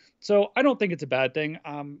game. So I don't think it's a bad thing.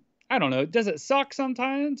 I don't know. Does it suck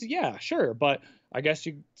sometimes? Yeah, sure. But I guess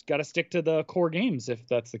you got to stick to the core games if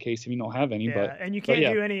that's the case, if you don't have any. Yeah, and you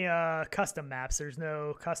can't do any custom maps. There's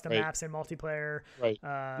no custom maps in multiplayer. Right.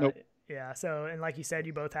 Nope. Yeah, so, and like you said,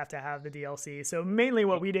 you both have to have the DLC. So mainly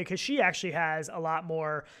what we did, because she actually has a lot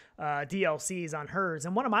more DLCs on hers.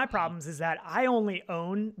 And one of my problems is that I only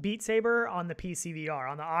own Beat Saber on the PC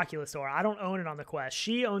VR, on the Oculus Store. I don't own it on the Quest.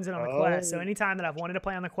 She owns it on the Quest. So anytime that I've wanted to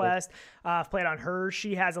play on the Quest, I've played on hers.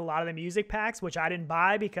 She has a lot of the music packs, which I didn't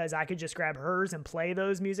buy because I could just grab hers and play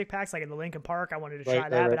those music packs. Like in the Linkin Park, I wanted to try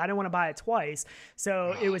that, but I didn't want to buy it twice.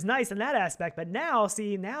 So it was nice in that aspect. But now,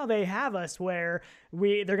 now they have us where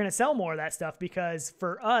they're going to sell more of that stuff, because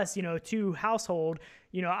for us, to household,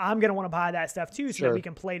 I'm going to want to buy that stuff too, so that we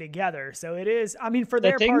can play together. So it is, I mean, for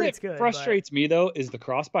their part, it's good. What frustrates me though is the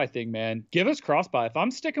cross-buy thing, man. Give us cross-buy. If I'm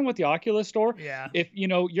sticking with the Oculus Store, if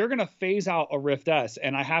you're going to phase out a Rift S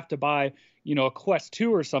and I have to buy, a Quest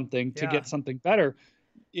 2 or something to get something better,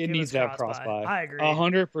 it needs to have cross-buy. I agree.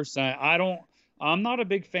 100%. I'm not a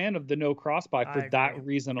big fan of the no cross-buy for that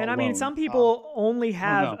reason alone. And I mean, some people only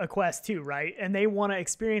have a Quest 2, right? And they want to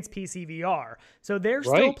experience PC VR. So they're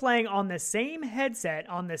still playing on the same headset,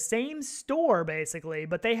 on the same store, basically,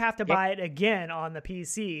 but they have to buy it again on the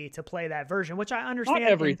PC to play that version, which I understand.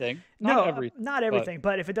 Not everything. Not everything.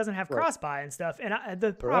 But if it doesn't have cross-buy and stuff. And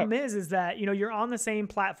the problem is that, you know, you're on the same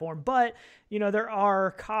platform, but, you know, there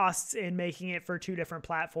are costs in making it for two different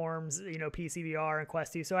platforms, you know, PC VR and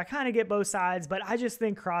Quest 2. So I kind of get both sides, but I just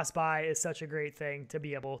think cross-buy is such a great thing to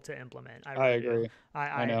be able to implement. I agree.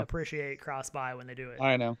 I appreciate cross-buy when they do it.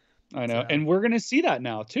 I know. So. And we're going to see that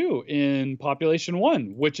now too in Population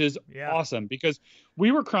 1, which is awesome because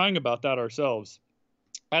we were crying about that ourselves.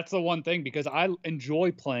 That's the one thing, because I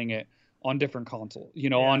enjoy playing it on different console, you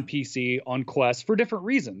know, on PC, on Quest for different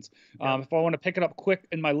reasons. If I want to pick it up quick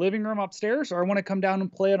in my living room upstairs, or I want to come down and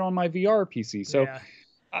play it on my VR PC. So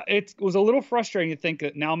it was a little frustrating to think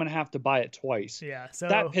that now I'm going to have to buy it twice. Yeah. So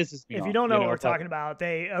that pisses me off. If you don't know what we're talking about,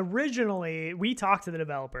 we talked to the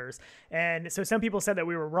developers. And so some people said that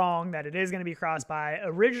we were wrong, that it is going to be cross-buy.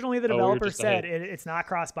 Originally, the developer said it's not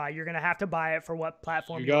cross-buy. You're going to have to buy it for what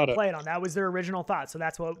platform you want to play it on. That was their original thought. So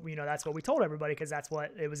that's what, you know, that's what we told everybody, because that's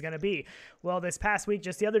what it was going to be. Well, this past week,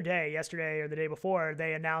 just the other day, yesterday or the day before,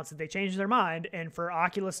 they announced that they changed their mind. And for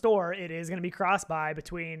Oculus Store, it is going to be cross-buy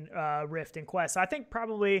between Rift and Quest. So I think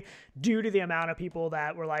probably due to the amount of people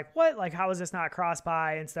that were like, what, like, how is this not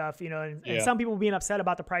cross-buy and stuff, you know, and some people being upset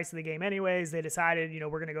about the price of the game anyways, they decided, you know,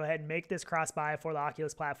 we're going to go ahead and make this cross-buy for the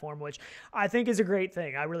Oculus platform, which I think is a great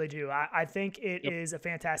thing. I really do. I think it is a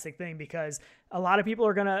fantastic thing, because a lot of people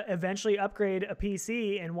are going to eventually upgrade a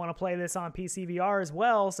PC and want to play this on PC VR as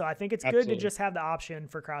well. So I think it's good to just have the option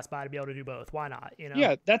for cross-buy to be able to do both. Why not? You know?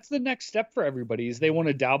 Yeah, that's the next step for everybody, is they want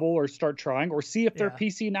to dabble or start trying or see if their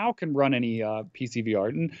PC now can run any PC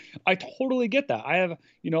VR. And I totally get that. I have,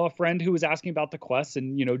 you know, a friend who was asking about the Quest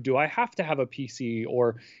and, you know, do I have to have a PC,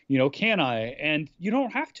 or, you know, can I? And you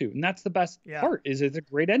don't have to. And that's the best part, is it's a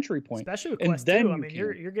great entry point. Especially with Quest 2. I mean,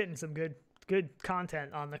 you're getting some good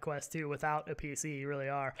content on the Quest 2 without a PC. You really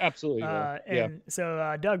are. Absolutely.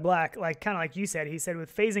 So Doug Black, like kind of like you said, he said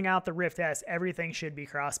with phasing out the Rift S, everything should be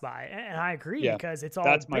cross-buy. And I agree, because it's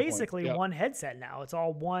all basically one headset now. It's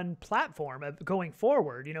all one platform going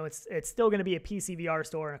forward. You know, it's still going to be a PC VR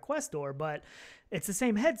store and a Quest store, but it's the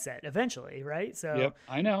same headset eventually, right? So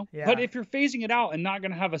I know. But if you're phasing it out and not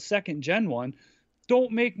going to have a second gen one,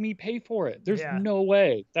 don't make me pay for it. There's no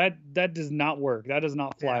way. That does not work. That does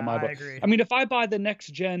not fly my boat. I agree. I mean, if I buy the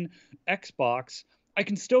next gen Xbox, I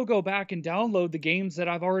can still go back and download the games that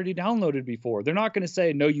I've already downloaded before. They're not going to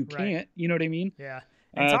say, no, you can't. You know what I mean? Yeah.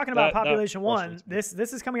 And talking about Population 1, this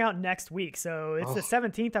is coming out next week. So it's the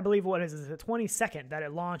 17th, I believe. What is it? The 22nd that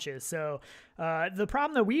it launches. So the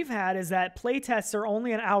problem that we've had is that play tests are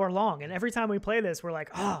only an hour long. And every time we play this, we're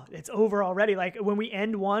like, oh, it's over already. Like when we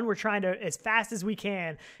end one, we're trying to, as fast as we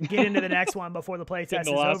can, get into the next one before the play test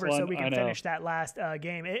is over, so we can finish that last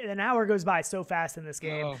game. An hour goes by so fast in this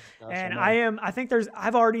game. And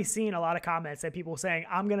I've already seen a lot of comments that people saying,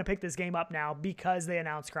 I'm going to pick this game up now because they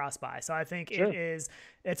announced cross-buy. So I think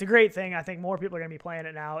it's a great thing. I think more people are going to be playing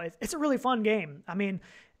it now. It's a really fun game. I mean,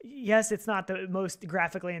 yes, it's not the most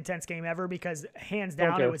graphically intense game ever, because hands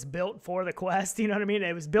down it was built for the Quest. You know what I mean?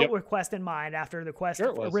 It was built with Quest in mind after the Quest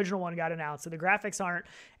original one got announced. So the graphics aren't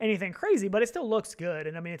anything crazy, but it still looks good.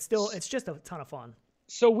 And I mean, it's just a ton of fun.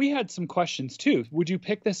 So we had some questions too. Would you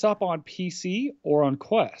pick this up on PC or on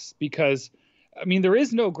Quest? Because, I mean, there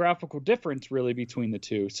is no graphical difference really between the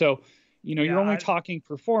two. So, you know, you're only talking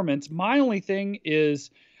performance. My only thing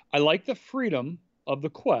is I like the freedom of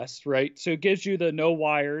the Quest, right? So it gives you the no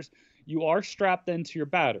wires. You are strapped into your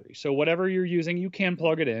battery. So whatever you're using, you can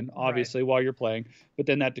plug it in, obviously, while you're playing, but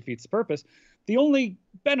then that defeats the purpose. The only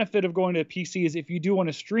benefit of going to a PC is if you do want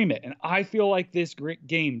to stream it. And I feel like this great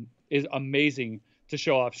game is amazing to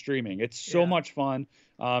show off streaming. It's so much fun.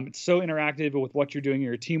 It's so interactive with what you're doing in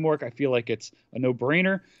your teamwork. I feel like it's a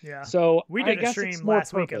no-brainer. Yeah. So we did a stream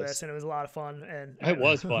last week of this, and it was a lot of fun. And it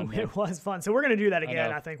was fun. It was fun. So we're going to do that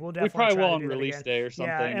again. I think we'll definitely. We probably will on release day or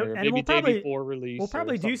something, or maybe day before release. We'll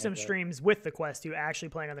probably do some streams with the Quest 2, actually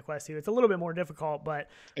playing on the Quest 2. It's a little bit more difficult, but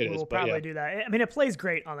we'll probably do that. I mean, it plays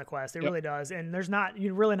great on the Quest. It really does, and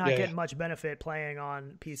you're really not getting much benefit playing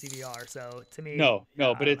on PC VR. So to me,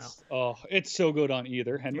 but it's so good on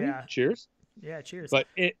either. Henry, cheers. Yeah, cheers. But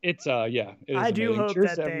it's I do hope cheers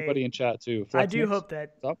that to everybody in chat too. I do hope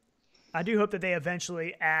that they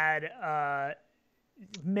eventually add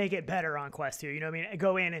make it better on Quest 2. You know what I mean?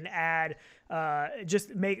 Go in and add,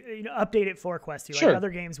 just make, update it for Quest 2, like other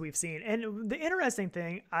games we've seen. And the interesting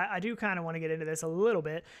thing, I do kind of want to get into this a little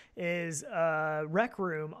bit, is Rec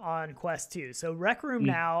Room on Quest 2. So Rec Room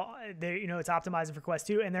now, it's optimizing for Quest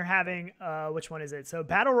 2, and they're having, which one is it? So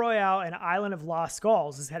Battle Royale and Island of Lost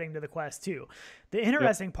Skulls is heading to the Quest 2. The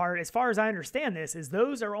interesting part, as far as I understand this, is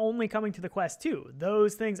those are only coming to the Quest 2.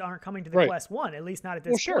 Those things aren't coming to the Quest 1, at least not at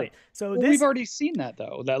this point. So we've already seen that,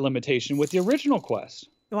 though, that limitation with the original Quest.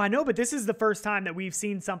 No, I know, but this is the first time that we've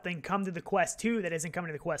seen something come to the Quest 2 that isn't coming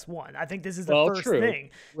to the Quest 1. I think this is the first thing.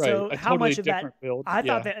 Right. So how much of that? Build. I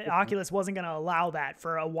thought that Oculus wasn't going to allow that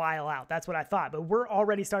for a while out. That's what I thought. But we're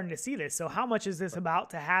already starting to see this. So how much is this about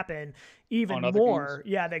to happen even more?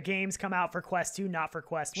 Games? Yeah, that games come out for Quest 2, not for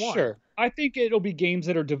Quest 1. Sure. I think it'll be games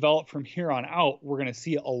that are developed from here on out. We're going to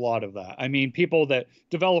see a lot of that. I mean,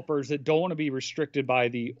 developers that don't want to be restricted by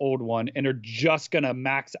the old one and are just going to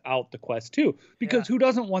max out the Quest 2, because who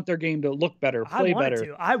doesn't want their game to look better, play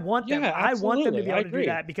better? I want them to be able to do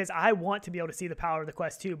that, because I want to be able to see the power of the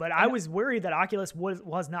Quest 2. But I was worried that Oculus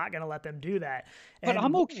was not going to let them do that. But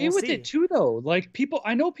I'm okay with it too, though. Like,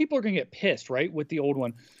 I know people are going to get pissed, right, with the old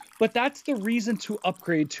one, but that's the reason to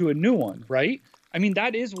upgrade to a new one, right? I mean,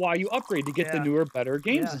 that is why you upgrade, to get the newer, better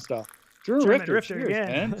games and stuff. German Rifter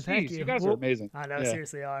again. Thank you. You guys are amazing. I know,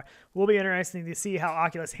 seriously are. Will be interesting to see how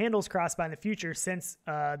Oculus handles cross-buy in the future, since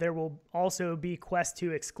there will also be Quest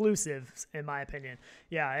 2 exclusives, in my opinion.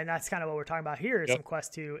 Yeah, and that's kind of what we're talking about here, is some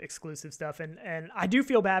Quest 2 exclusive stuff. And I do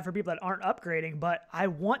feel bad for people that aren't upgrading, but I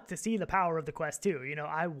want to see the power of the Quest 2.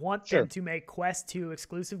 I want them to make Quest 2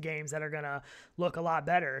 exclusive games that are going to look a lot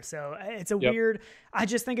better. So it's a weird, I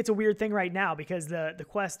just think it's a weird thing right now, because the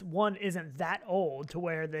Quest 1 isn't that old to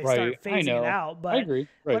where they start phasing it out. But, I agree.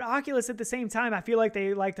 But Oculus, at the same time, I feel like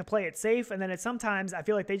they like to play it safe, and then sometimes I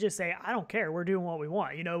feel like they just say, I don't care, we're doing what we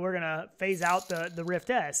want. We're gonna phase out the Rift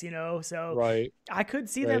S. So I could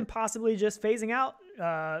see them possibly just phasing out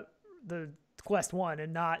the Quest 1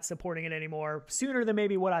 and not supporting it anymore sooner than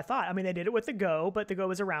maybe what I thought. I mean, they did it with the Go, but the Go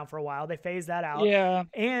was around for a while. They phased that out. Yeah.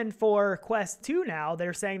 And for Quest 2 now,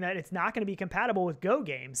 they're saying that it's not going to be compatible with Go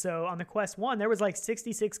games. So on the Quest 1, there was like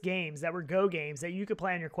 66 games that were Go games that you could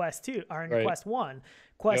play on your Quest 2 or on your Quest 1.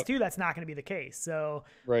 Quest 2, that's not going to be the case. So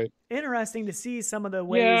interesting to see some of the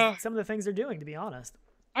ways, some of the things they're doing, to be honest.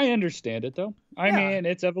 I understand it, though. I mean,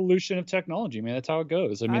 it's evolution of technology, man. That's how it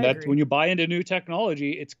goes. I mean, that's when you buy into new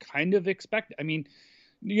technology, it's kind of expected. I mean,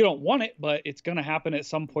 you don't want it, but it's going to happen at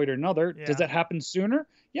some point or another. Does that happen sooner?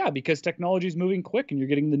 Yeah, because technology is moving quick and you're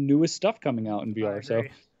getting the newest stuff coming out in VR. So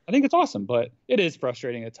I think it's awesome, but it is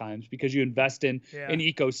frustrating at times, because you invest in an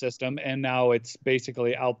ecosystem and now it's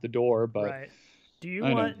basically out the door. But do you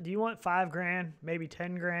want $5,000, maybe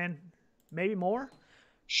 $10,000, maybe more?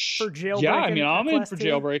 For jailbreaking. Yeah, I mean, I'm in for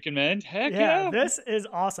jailbreaking, man. Heck yeah. This is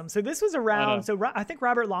awesome. So this was around, I think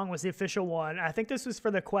Robert Long was the official one. I think this was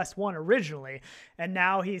for the Quest 1 originally. And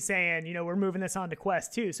now he's saying, we're moving this on to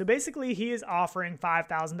Quest 2. So basically he is offering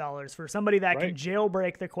 $5,000 for somebody that can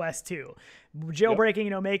jailbreak the Quest 2.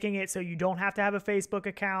 Jailbreaking, making it so you don't have to have a Facebook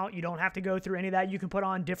account. You don't have to go through any of that. You can put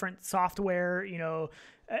on different software,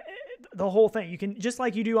 the whole thing. You can, just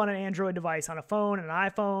like you do on an Android device, on a phone, an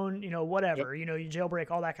iPhone, whatever, you jailbreak,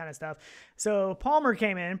 all that kind of stuff. So Palmer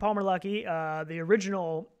came in, Palmer Luckey, the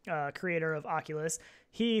original creator of Oculus.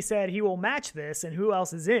 He said he will match this, and who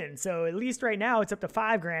else is in? So at least right now it's up to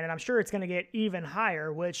 $5,000, and I'm sure it's going to get even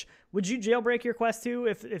higher. Which, would you jailbreak your Quest 2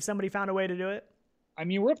 if somebody found a way to do it? I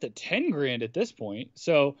mean, we're up to $10,000 at this point.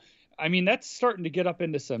 So I mean, that's starting to get up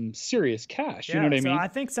into some serious cash. You know what I mean? I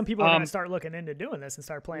think some people are going to start looking into doing this and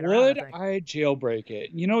start playing around. Would I jailbreak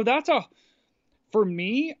it? For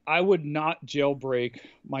me, I would not jailbreak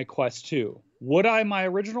my Quest 2. Would I my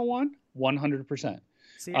original one? 100%.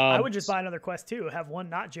 See, I would just buy another Quest 2, have one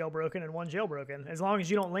not jailbroken and one jailbroken. As long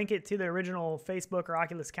as you don't link it to the original Facebook or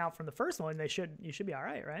Oculus account from the first one, you should be all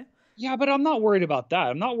right, right? Yeah, but I'm not worried about that.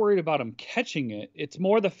 I'm not worried about them catching it. It's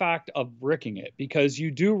more the fact of bricking it, because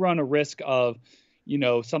you do run a risk of,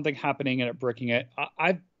 something happening and it bricking it.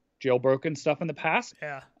 I've jailbroken stuff in the past.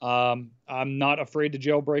 Yeah. I'm not afraid to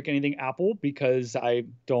jailbreak anything Apple, because I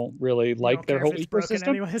don't really like their whole ecosystem.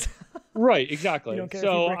 Anyways. Right, exactly.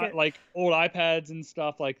 So like old iPads and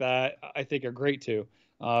stuff like that, I think are great too,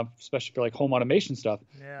 especially for like home automation stuff.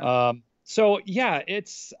 Yeah. So yeah,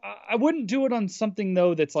 I wouldn't do it on something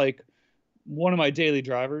though that's like one of my daily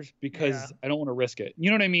drivers, because I don't want to risk it. You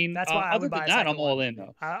know what I mean? That's why I would buy I'm all in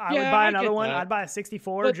though. I would buy another one. I'd buy a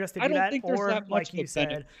 64 just to do that. Or like you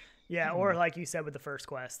said, Yeah, or like you said with the first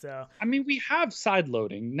Quest. So I mean, we have side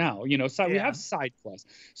loading now, we have side quests.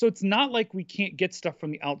 So it's not like we can't get stuff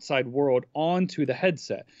from the outside world onto the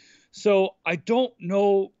headset. So I don't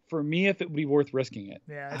know for me if it would be worth risking it.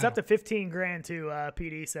 Yeah, it's up to 15 grand too.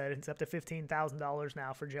 PD said it's up to $15,000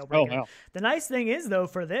 now for jailbreaking. Oh, wow. The nice thing is though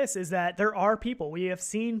for this is that there are people, we have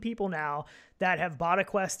seen people now that have bought a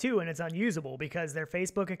Quest 2 and it's unusable because their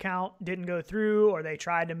Facebook account didn't go through, or they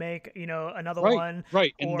tried to make, another one.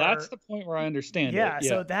 Right. And that's the point where I understand it. Yeah.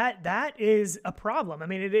 So that is a problem. I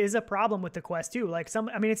mean, it is a problem with the Quest 2. Like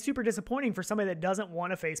it's super disappointing for somebody that doesn't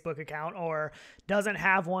want a Facebook account or doesn't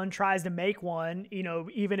have one, tries to make one,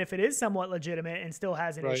 even if it is somewhat legitimate and still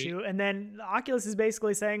has an issue. And then Oculus is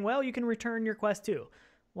basically saying, well, you can return your Quest 2.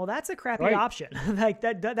 Well, that's a crappy option. Like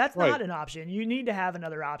that's not an option. You need to have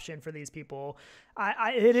another option for these people.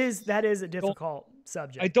 That is a difficult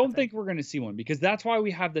subject. I don't think we're going to see one, because that's why we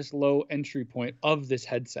have this low entry point of this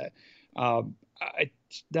headset.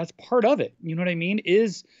 That's part of it. You know what I mean?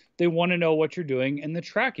 Is they want to know what you're doing and the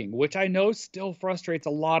tracking, which I know still frustrates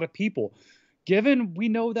a lot of people, given we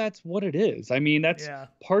know that's what it is. I mean, that's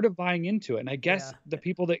part of buying into it. And I guess the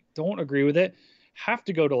people that don't agree with it have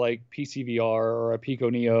to go to like PCVR or a Pico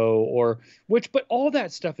Neo but all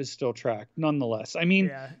that stuff is still tracked nonetheless. I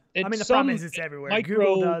mean, the problem is it's everywhere.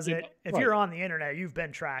 Google does it. If you're on the internet, you've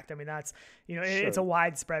been tracked. I mean, that's, it's a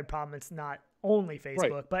widespread problem. It's not only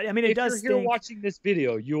Facebook, but I mean, it does. If you're here watching this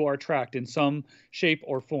video, you are tracked in some shape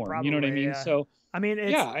or form. Probably, you know what I mean? Yeah. So I mean,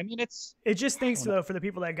 it just stinks though for the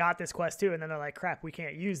people that got this Quest 2 and then they're like, crap, we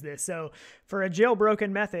can't use this. So for a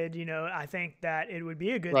jailbroken method, I think that it would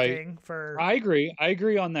be a good thing for. I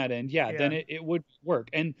agree on that end. Yeah. Then it would work.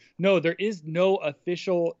 And no, there is no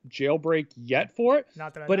official jailbreak yet for it.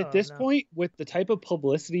 Not that I but know at this point, with the type of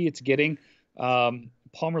publicity it's getting,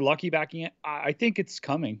 Palmer Luckey backing it, I think it's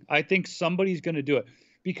coming. I think somebody's going to do it,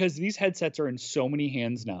 because these headsets are in so many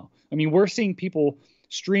hands now. I mean, we're seeing people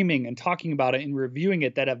streaming and talking about it and reviewing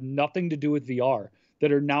it that have nothing to do with VR,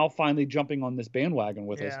 that are now finally jumping on this bandwagon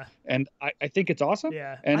with us. And I think it's awesome.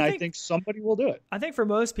 Yeah. And I think somebody will do it. I think for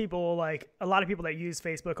most people, like a lot of people that use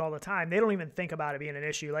Facebook all the time, they don't even think about it being an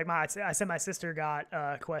issue. Like I said, my sister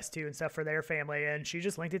got Quest 2 and stuff for their family, and she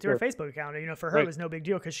just linked it to her Facebook account. And, for her, it was no big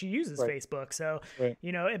deal because she uses Facebook. So,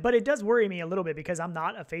 but it does worry me a little bit because I'm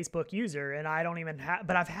not a Facebook user, and I don't even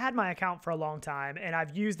but I've had my account for a long time, and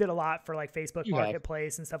I've used it a lot for like Facebook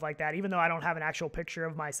Marketplace and stuff like that. Even though I don't have an actual picture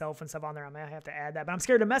of myself and stuff on there, I may have to add that. But I'm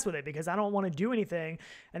scared to mess with it because I don't want to do anything,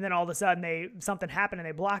 and then all of a sudden something happened and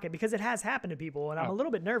they block it, because it has happened to people, and I'm a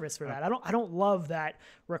little bit nervous for that. I don't love that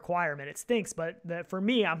requirement. It stinks, but for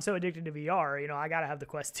me, I'm so addicted to VR. I got to have the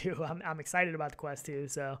Quest 2. I'm excited about the Quest 2.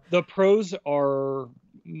 So the pros are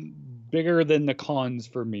bigger than the cons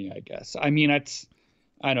for me, I guess. I mean, I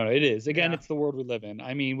don't know. It is. Again, it's the world we live in.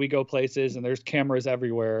 I mean, we go places and there's cameras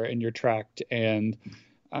everywhere and you're tracked, and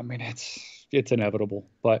I mean, it's inevitable.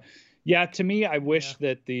 But yeah, to me, I wish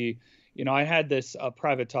that I had this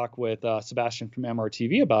private talk with Sebastian from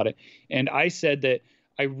MRTV about it. And I said that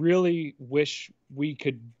I really wish we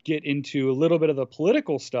could get into a little bit of the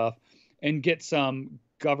political stuff and get some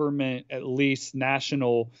government, at least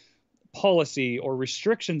national policy or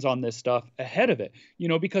restrictions on this stuff ahead of it,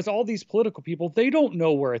 because all these political people, they don't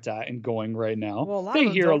know where it's at and going right now. Well, a lot they of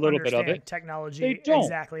them hear don't a little bit of it. Technology, they don't.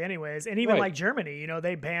 Exactly. Anyways, and even like Germany,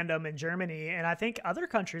 they banned them in Germany, and I think other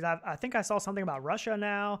countries. I think I saw something about Russia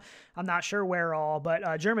now. I'm not sure where all,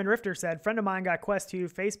 but German Rifter said, friend of mine got Quest 2,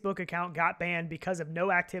 Facebook account got banned because of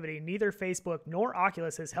no activity. Neither Facebook nor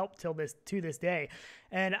Oculus has helped to this day,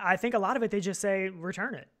 and I think a lot of it they just say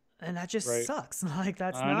return it. And that just sucks. Like,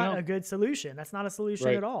 that's not a good solution. That's not a solution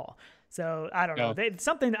at all. So I don't know.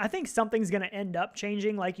 I think something's going to end up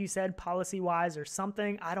changing, like you said, policy wise or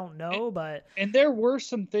something. I don't know, and there were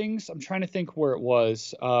some things. I'm trying to think where it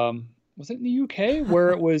was. Was it in the UK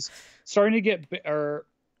where it was starting to get, or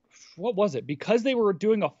what was it? Because they were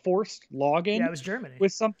doing a forced login. Yeah, it was Germany.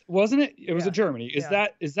 With wasn't it? It was a Germany. Is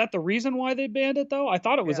that the reason why they banned it though? I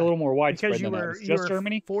thought it was a little more widespread than that. It was just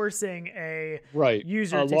Germany forcing a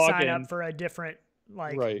user to sign up for a different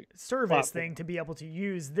service thing to be able to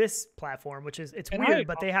use this platform, which is weird,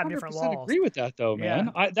 but they have different laws. I agree with that though,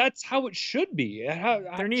 man. That's how it should be.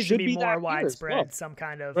 There needs to be more widespread, some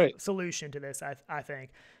kind of solution to this. I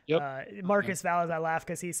think. Yep. Marcus Valles, I laugh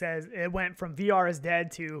because he says it went from VR is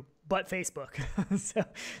dead to but Facebook. so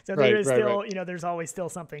there is still, there's always still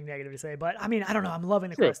something negative to say. But I mean, I don't know. I'm loving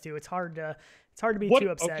the Quest 2. It's hard to be too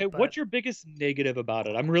upset. Okay, what's your biggest negative about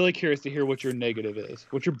it? I'm really curious to hear what your negative is.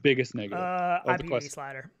 What's your biggest negative? IPV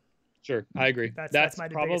slider. Sure, I agree. That's my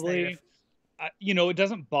probably. you know, it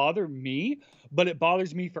doesn't bother me, but it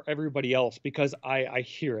bothers me for everybody else because I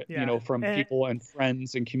hear it, you know, from people and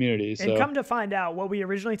friends and communities. And come to find out, what we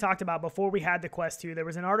originally talked about before we had the Quest 2, there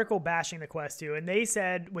was an article bashing the Quest 2, and they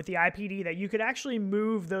said with the IPD that you could actually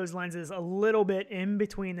move those lenses a little bit in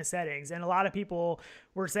between the settings. And a lot of people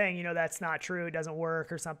were saying, you know, that's not true, it doesn't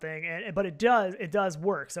work or something. But it does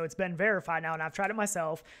work. So it's been verified now, and I've tried it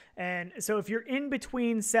myself. And so if you're in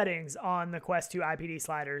between settings on the Quest 2 IPD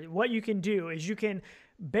slider, what you can do is you can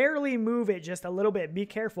barely move it just a little bit. Be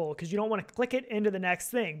careful because you don't want to click it into the next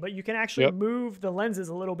thing, but you can actually move the lenses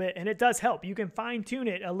a little bit, and it does help. You can fine tune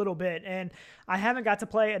it a little bit. And I haven't got to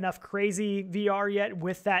play enough crazy VR yet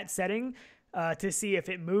with that setting to see if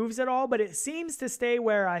it moves at all, but it seems to stay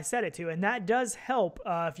where I set it to. And that does help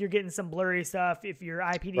if you're getting some blurry stuff. If your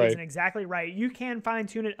IPD isn't exactly right, you can fine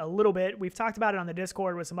tune it a little bit. We've talked about it on the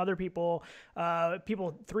Discord with some other people,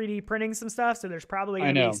 people 3D printing some stuff. So there's probably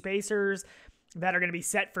going to be spacers that are going to be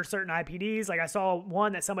set for certain IPDs. Like I saw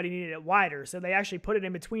one that somebody needed it wider, so they actually put it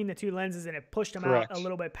in between the two lenses and it pushed them out a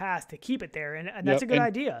little bit past to keep it there. And that's a good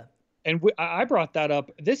idea. And I brought that up.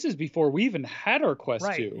 This is before we even had our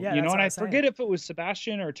Quest 2, you know, and I forget if it was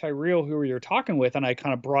Sebastian or Tyrell who we were talking with, and I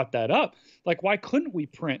kind of brought that up. Like, why couldn't we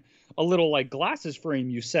print a little like glasses frame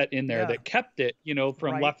you set in there that kept it, you know,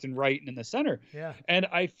 from left and right and in the center? And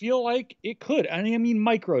I feel like it could. I mean,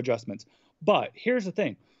 micro adjustments. But here's the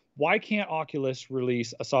thing. Why can't Oculus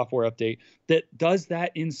release a software update that does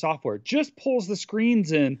that in software? Just pulls the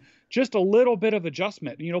screens in, just a little bit of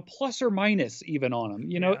adjustment, you know, plus or minus even on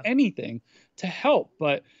them, you know, anything to help.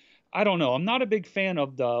 But I don't know. I'm not a big fan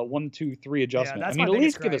of the 1, 2, 3 adjustment. I mean, at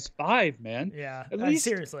least give us 5, man. At least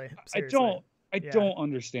seriously. I don't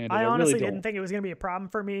understand it. I honestly really didn't think it was going to be a problem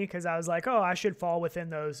for me because I was like, oh, I should fall within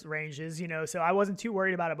those ranges, you know, so I wasn't too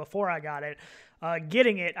worried about it before I got it.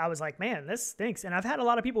 Getting it, I was like, man, this stinks. And I've had a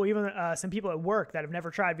lot of people, even some people at work that have never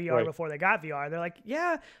tried VR before they got VR. They're like,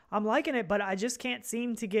 yeah, I'm liking it, but I just can't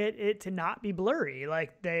seem to get it to not be blurry,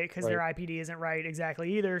 like because their IPD isn't right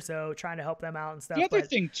exactly either. So trying to help them out and stuff. The other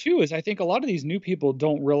thing too is I think a lot of these new people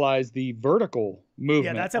don't realize the vertical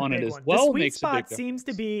movement on it as well. The sweet spot seems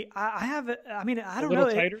to be, I don't know.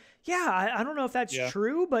 I don't know if that's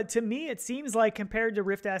true, but to me, it seems like compared to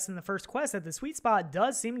Rift S and the first Quest, that the sweet spot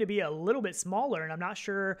does seem to be a little bit smaller. And I'm not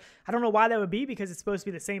sure, I don't know why that would be because it's supposed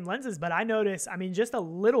to be the same lenses, but I notice, I mean, just a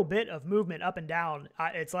little bit of movement up and down.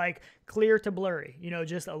 It's like clear to blurry, you know,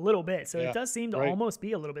 just a little bit. So it does seem to almost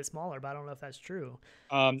be a little bit smaller, but I don't know if that's true.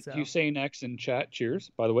 Hussein X in chat,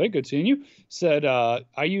 cheers, by the way, good seeing you, said,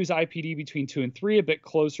 I use IPD between 2 and 3, a bit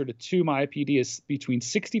closer to 2. My IPD is between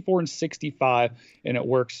 64 and 65, and it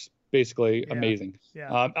works basically amazing.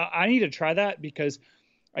 I need to try that because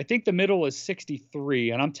I think the middle is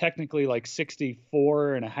 63, and I'm technically like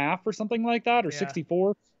 64 and a half or something like that, or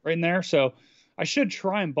 64 right in there. So I should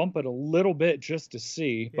try and bump it a little bit just to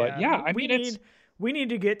see. But I mean, we need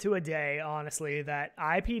to get to a day, honestly, that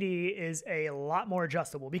IPD is a lot more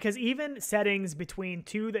adjustable because even settings between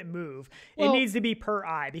two that move, it needs to be per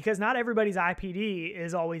eye because not everybody's IPD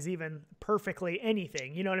is always even perfectly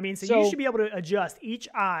anything. You know what I mean? So you should be able to adjust each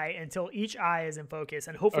eye until each eye is in focus,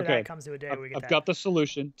 and hopefully that comes to a day where we get that. I've got the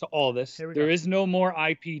solution to all this. There is no more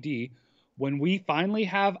IPD. When we finally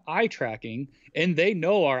have eye tracking and they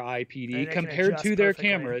know our IPD compared to their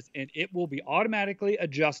cameras, and it will be automatically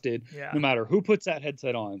adjusted no matter who puts that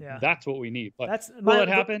headset on. That's what we need. But will it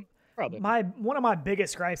happen? Probably. One of my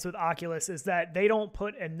biggest gripes with Oculus is that they don't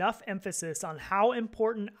put enough emphasis on how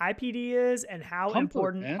important IPD is and how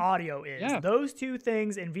important audio is. Those two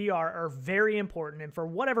things in VR are very important, and for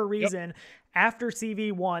whatever reason, after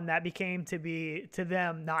CV1, that became to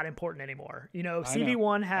them not important anymore. You know,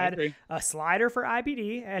 CV1 had a slider for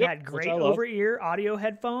IPD and had great over-ear audio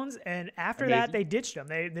headphones, and after that, they ditched them.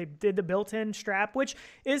 They did the built-in strap, which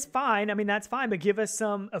is fine. I mean, that's fine, but give us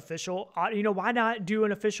some official audio. You know, why not do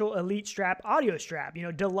an official Elite strap, audio strap? You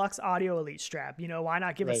know, Deluxe audio Elite strap. You know, why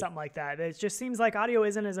not give us something like that? It just seems like audio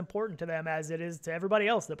isn't as important to them as it is to everybody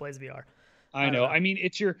else that plays VR. I know. I mean,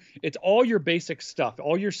 it's all your basic stuff,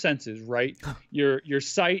 all your senses, right? your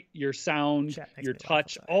sight, your sound, your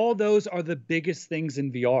touch, all those are the biggest things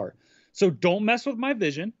in VR. So don't mess with my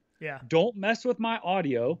vision. Don't mess with my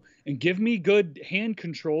audio, and give me good hand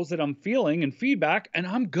controls that I'm feeling and feedback, and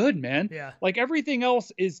I'm good, man. Like everything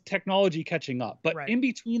else is technology catching up. But in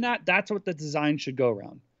between that, that's what the design should go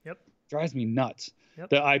around. Drives me nuts.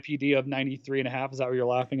 The IPD of 93.5, is that what you're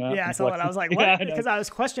laughing at? Yeah, I saw that. I was like, what? Because I was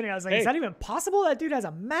questioning. I was like, is that even possible? That dude has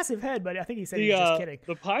a massive head, but I think he said he was just kidding.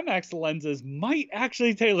 The Pimax lenses might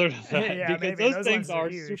actually tailor to that because those things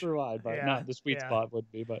are super wide, but not the sweet spot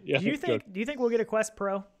would be. But do you think we'll get a Quest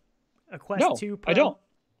Pro? A Quest 2 Pro? I don't.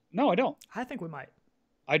 No, I don't. I think we might.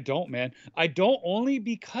 I don't, man. I don't, only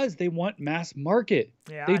because they want mass market.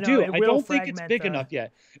 Yeah, they do. I don't think it's big the... enough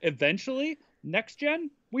yet. Eventually, next gen,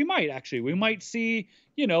 we might actually. We might see,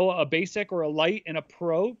 you know, a basic or a light and a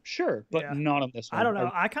pro, sure, but not on this one. I don't know.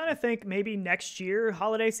 I kind of think maybe next year,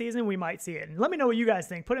 holiday season, we might see it. And let me know what you guys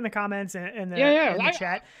think. Put it in the comments and in the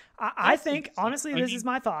chat. I think, honestly, this is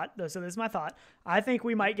my thought. So this is my thought. I think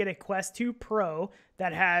we might get a Quest 2 Pro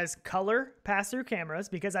that has color pass-through cameras,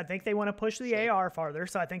 because I think they want to push the AR farther.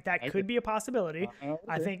 So I think that could be a possibility.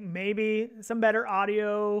 I think maybe some better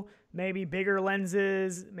audio, maybe bigger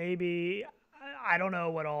lenses, maybe... I don't know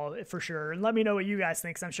what all for sure. And let me know what you guys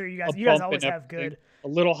think, because I'm sure you guys always have good. A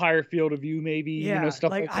little higher field of view, maybe. Yeah, you know, stuff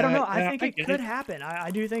like that. I don't know. I think it could happen. I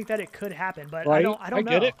do think that it could happen, but right? I don't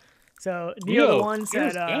know. Get it. So Neo the One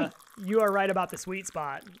said, you are right about the sweet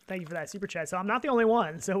spot. Thank you for that super chat. So I'm not the only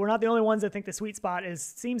one. So we're not the only ones that think the sweet spot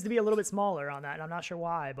seems to be a little bit smaller on that. And I'm not sure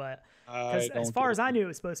why, but as far as I knew, it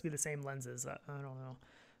was supposed to be the same lenses. I don't know.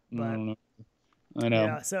 But, I don't know. I know.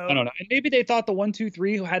 Yeah, so I don't know. And maybe they thought the 1, 2,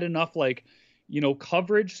 3 had enough, like, you know,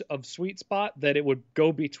 coverage of sweet spot that it would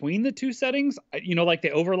go between the two settings, you know, like they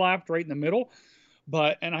overlapped right in the middle.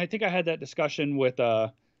 But, and I think I had that discussion with,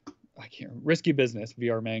 I can't, Risky Business,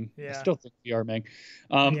 VR Mang. Yeah. I still think VR Mang.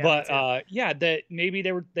 That maybe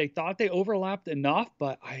they thought they overlapped enough,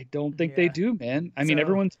 but I don't think they do, man. I mean,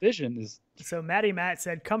 everyone's vision is. So Matty Matt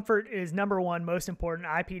said, comfort is #1 most important.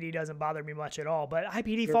 IPD doesn't bother me much at all, but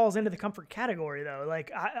IPD falls into the comfort category though.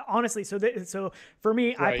 Like honestly, so for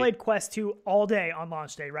me, I played Quest 2 all day on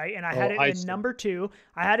launch day, right? And I had it in number 2.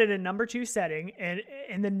 I had it in number 2 setting,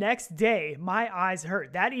 and the next day my eyes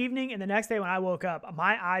hurt. That evening and the next day when I woke up,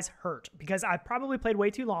 my eyes hurt because I probably played way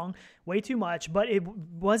too long, way too much, but it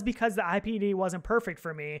was because the IPD wasn't perfect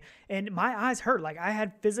for me, and my eyes hurt. Like I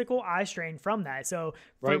had physical eye strain from that. So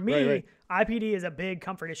for me, IPD is a big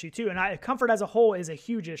comfort issue too, and comfort as a whole is a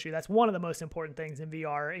huge issue. That's one of the most important things in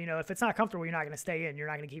VR. You know, if it's not comfortable, you're not going to stay in. You're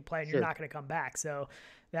not going to keep playing. You're not going to come back. So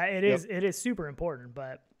that it is super important.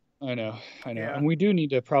 But I know, and we do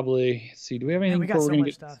need to probably see. Do we have anything? We got so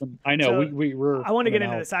much stuff. I know we're. I want to get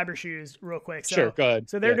into the Cyber Shoes real quick. So, sure, go ahead.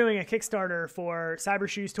 So they're doing a Kickstarter for Cyber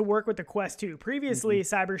Shoes to work with the Quest 2. Previously,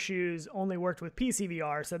 Cyber Shoes only worked with PC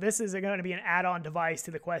VR, so this is going to be an add-on device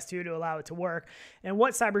to the Quest 2 to allow it to work. And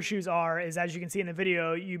what Cyber Shoes are is, as you can see in the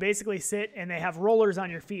video, you basically sit and they have rollers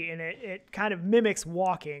on your feet, and it kind of mimics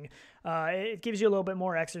walking. It gives you a little bit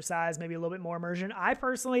more exercise, maybe a little bit more immersion. I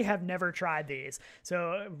personally have never tried these.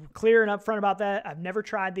 So clear and upfront about that. I've never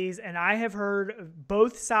tried these, and I have heard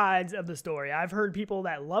both sides of the story. I've heard people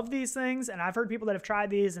that love these things, and I've heard people that have tried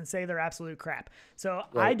these and say they're absolute crap. So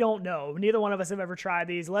I don't know. Neither one of us have ever tried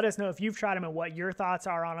these. Let us know if you've tried them and what your thoughts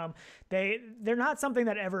are on them. They're not something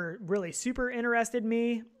that ever really super interested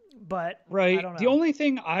me. But I don't know. The only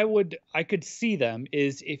thing I could see them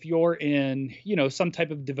is if you're in, you know, some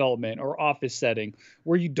type of development or office setting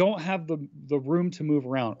where you don't have the room to move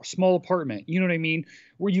around, or small apartment, you know what I mean,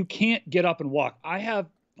 where you can't get up and walk.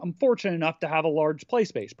 I'm fortunate enough to have a large play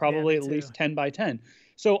space, probably at least 10 by 10.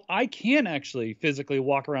 So I can actually physically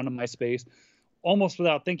walk around in my space almost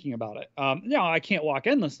without thinking about it. I can't walk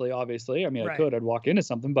endlessly, obviously. I mean, I'd walk into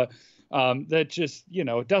something, but that just, you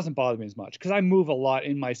know, it doesn't bother me as much because I move a lot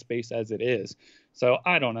in my space as it is. So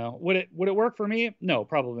I don't know. Would it work for me? No,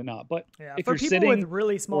 probably not. But if for you're people sitting with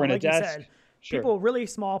really small, or in like a desk, you said, people really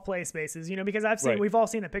small play spaces, you know, because we've all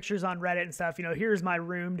seen the pictures on Reddit and stuff, you know, here's my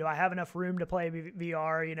room. Do I have enough room to play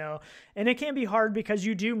VR, you know? And it can be hard because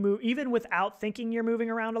you do move, even without thinking you're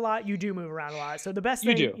moving around a lot, you do move around a lot. So the best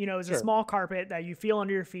thing, you know, is a small carpet that you feel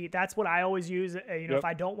under your feet. That's what I always use, you know, if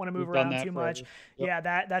I don't want to move around too much.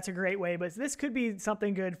 That's a great way. But this could be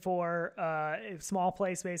something good for small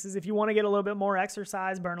play spaces. If you want to get a little bit more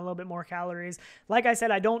exercise, burn a little bit more calories. Like I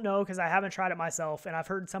said, I don't know because I haven't tried it myself. And I've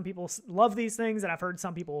heard some people love these things and I've heard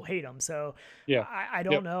some people hate them. So I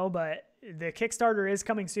don't know, but the Kickstarter is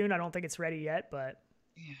coming soon. I don't think it's ready yet, but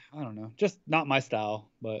I don't know. Just not my style,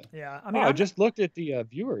 but I mean, I just looked at the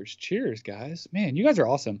viewers. Cheers, guys. Man, you guys are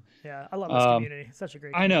awesome. Yeah, I love this community. Such a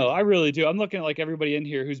great community. I know, I really do. I'm looking at like everybody in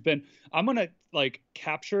here I'm going to like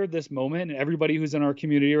capture this moment and everybody who's in our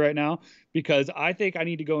community right now, because I think I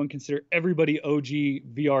need to go and consider everybody OG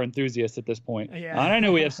VR enthusiasts at this point. Yeah. And I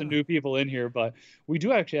know we have some new people in here, but we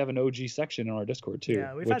do actually have an OG section in our Discord too.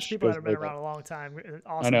 Yeah, we've had people that have been around a long time.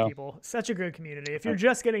 Awesome people. Such a good community. If you're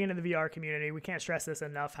just getting into the VR community, we can't stress this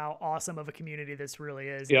enough, how awesome of a community this really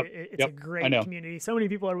is. It's a great community. So many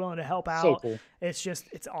people are willing to help out. So cool.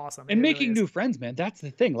 It's awesome. And making new friends, man. That's the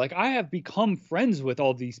thing. Like I have become friends with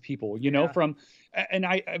all these people, you know, from, and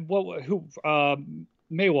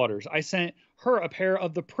Maywaters. I sent her a pair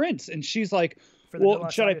of the prints, and she's like, well,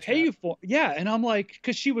 should I pay you for? Yeah. And I'm like,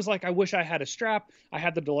 because she was like, I wish I had a strap. I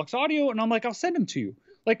had the deluxe audio, and I'm like, I'll send them to you.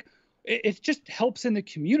 Like, it just helps in the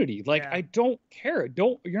community. Like, I don't care.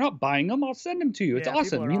 You're not buying them. I'll send them to you. It's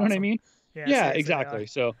awesome. You know what I mean? Yeah, exactly.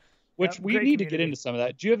 So, which we need to get into some of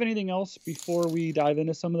that. Do you have anything else before we dive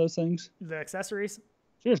into some of those things? The accessories.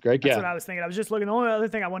 Cheers, Greg. That's what I was thinking. I was just looking. The only other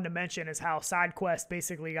thing I wanted to mention is how SideQuest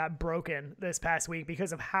basically got broken this past week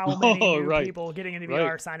because of how many new people getting into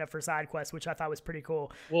VR signed up for SideQuest, which I thought was pretty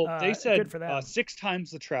cool. Well, they said 6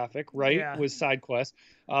 times the traffic, was SideQuest.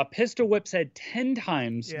 Pistol Whip said 10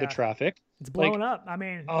 times the traffic. It's blowing up. I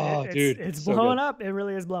mean, it's so blowing up. It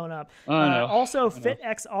really is blowing up. Also,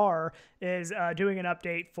 FitXR is doing an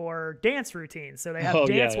update for dance routines. So they have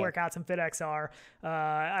dance workouts in FitXR.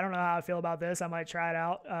 I don't know how I feel about this. I might try it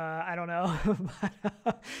out. I don't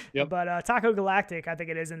know. But Taco Galactic, I think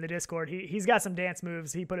it is in the Discord. He's got some dance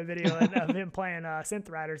moves. He put a video of him playing Synth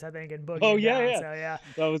Riders, I think, and boogie. So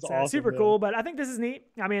that was awesome. Super cool. But I think this is neat.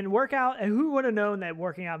 I mean, workout. Who would have known that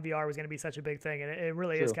working out in VR was going to be such a big thing? And it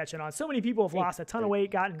really is catching on. So many people have lost a ton of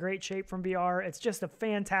weight, gotten great shape from VR. It's just a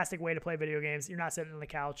fantastic way to play video games. You're not sitting on the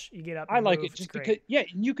couch. You get up. I like it just because,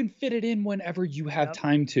 you can fit it in whenever you have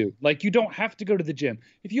time to. Like, you don't have to go to the gym.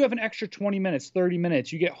 If you have an extra 20 minutes, 30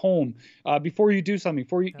 minutes, you get home before you do something,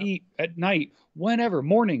 before you eat at night, whenever,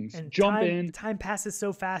 mornings, and jump in. Time passes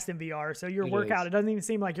so fast in VR. So your workout, it doesn't even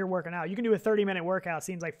seem like you're working out. You can do a 30-minute workout.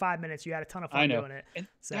 Seems like 5 minutes. You had a ton of fun doing it. And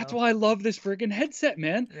that's why I love this freaking headset,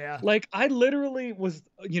 man. Yeah. Like, I literally was,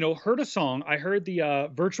 heard a song. I heard the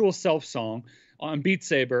Virtual Self song on Beat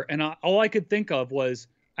Saber, and all I could think of was,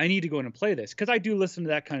 I need to go in and play this, because I do listen to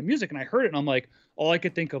that kind of music, and I heard it and I'm like, all I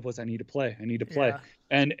could think of was, I need to play.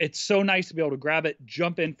 And it's so nice to be able to grab it,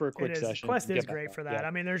 jump in for a quick session. Quest is great for that.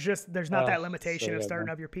 I mean, there's not that limitation of starting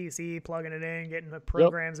up your PC, plugging it in, getting the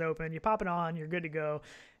programs open. You pop it on, you're good to go.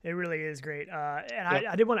 It really is great. And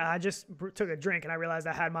I just took a drink and I realized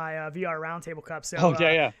I had my VR roundtable cup. So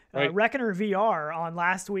Reckoner VR on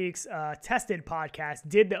last week's Tested podcast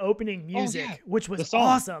did the opening music, which was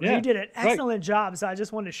awesome. He did an excellent job. So I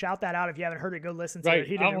just wanted to shout that out. If you haven't heard it, go listen to it.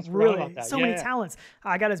 He did really so many talents.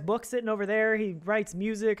 I got his book sitting over there. He writes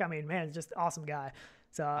music. I mean, man, just awesome guy.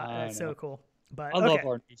 So that's so cool. But I love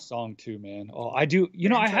our new song too, man. Oh, I do.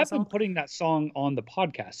 I have been putting that song on the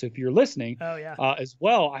podcast. So if you're listening, as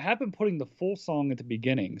well, I have been putting the full song at the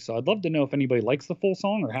beginning. So I'd love to know if anybody likes the full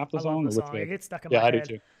song or half the song. Love the song. It gets stuck in my head. I do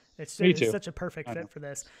too. It's such a perfect fit for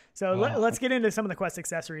this. So let's get into some of the Quest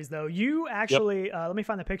accessories, though. You actually, let me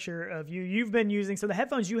find the picture of you. You've been using, so the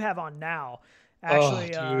headphones you have on now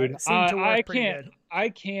actually seem to work pretty good. I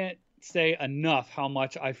can't say enough how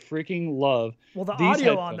much I freaking love. Well, the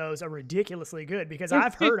audio on those are ridiculously good because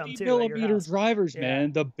I've heard them too. 50mm drivers,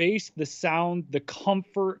 man. The bass, the sound, the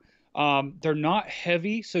comfort. They're not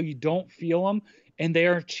heavy, so you don't feel them, and they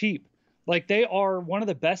are cheap. Like, they are one of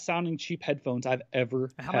the best sounding cheap headphones I've ever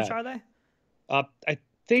had. How much are they? I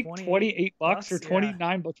think $28 or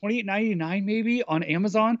 $29, but $28.99 maybe on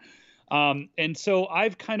Amazon. And so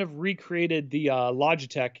I've kind of recreated the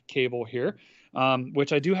Logitech cable here.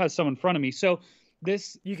 Which I do have some in front of me. So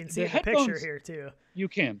you can see the picture here too. You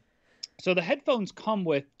can. So the headphones come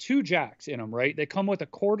with 2 jacks in them, right? They come with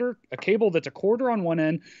a cable that's a quarter on one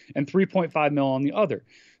end and 3.5 mil on the other.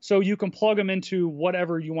 So you can plug them into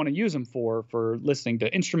whatever you want to use them for listening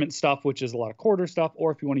to instrument stuff, which is a lot of quarter stuff,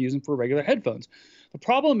 or if you want to use them for regular headphones. The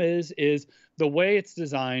problem is the way it's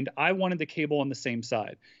designed, I wanted the cable on the same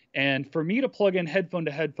side. And for me to plug in headphone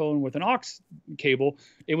to headphone with an AUX cable,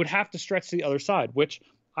 it would have to stretch to the other side, which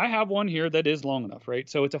I have one here that is long enough, right?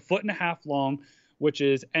 So it's 1.5 feet long, which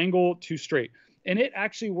is angle to straight. And it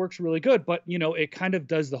actually works really good, but it kind of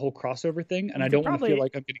does the whole crossover thing, and I don't want to feel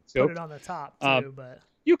like I'm getting soaked. Put it on the top too, but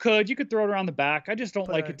you could throw it around the back. I just don't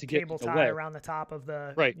like it to get cable tie around the top of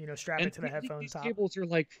the strap it to the headphone top. These cables are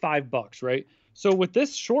like $5, right? So with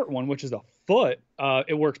this short one, which is a foot,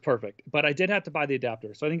 it works perfect. But I did have to buy the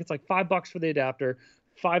adapter, so I think it's like $5 for the adapter,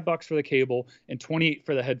 $5 for the cable, and $28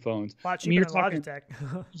 for the headphones. A lot cheaper than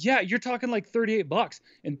Logitech. You're talking like $38,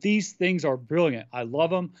 and these things are brilliant. I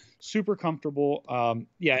love them, super comfortable.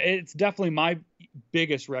 It's definitely my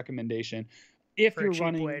biggest recommendation if you're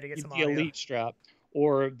running the Elite strap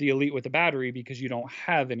or the Elite with the battery, because you don't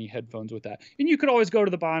have any headphones with that. And you could always go to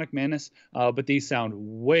the Bionic Menace, but these sound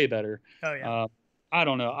way better. Oh yeah. I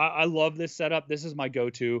don't know. I love this setup. This is my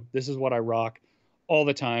go-to. This is what I rock all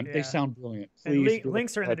the time. They sound brilliant. Please, and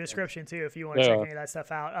links are in the description too if you want to check any of that stuff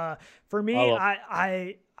out. For me,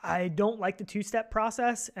 I don't like the 2-step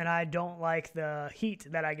process, and I don't like the heat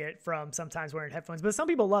that I get from sometimes wearing headphones. But some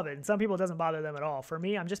people love it, and some people it doesn't bother them at all. For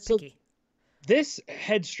me, I'm just picky. this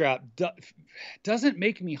head strap doesn't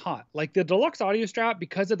make me hot. Like the Deluxe audio strap,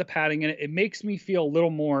 because of the padding in it, it makes me feel a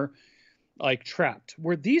little more like trapped,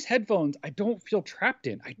 where these headphones I don't feel trapped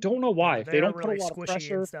in. I don't know why. If they don't really put a lot of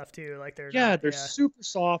pressure and stuff too, like they're super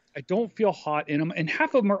soft. I don't feel hot in them, and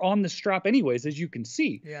half of them are on the strap anyways, as you can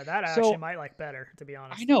see. Yeah, that I actually might like better, to be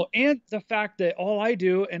honest. I know, and the fact that all I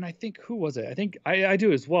do, and I think, who was it? I think I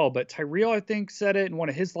do as well, but Tyrell, I think, said it in one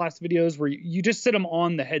of his last videos, where you just sit them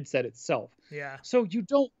on the headset itself. Yeah. So you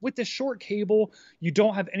don't, with the short cable, you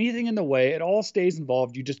don't have anything in the way. It all stays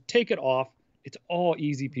involved. You just take it off. It's all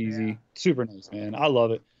easy peasy. Yeah. Super nice, man. I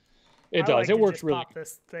love it. It does. It works really good. Pop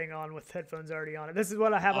this thing on with headphones already on it. This is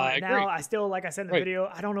what I have on it now. I still, like I said in the video,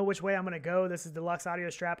 I don't know which way I'm going to go. This is Deluxe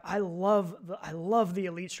audio strap. I love the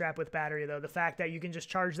Elite strap with battery, though. The fact that you can just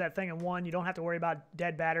charge that thing in one. You don't have to worry about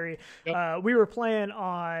dead battery. Yep. We were playing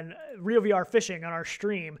on RealVR fishing on our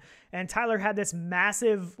stream, and Tyler had this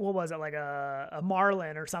massive, what was it, like a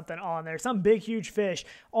marlin or something on there, some big, huge fish,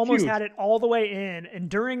 almost had it all the way in, and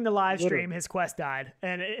during the live stream, his Quest died,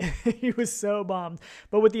 and he was so bummed.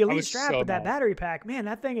 But with the Elite strap, with that battery pack, man,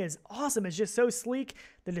 that thing is awesome. It's just so sleek.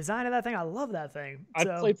 The design of that thing, I love that thing. I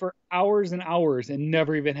played for hours and hours and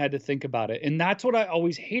never even had to think about it. And that's what I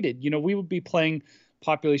always hated. You know, we would be playing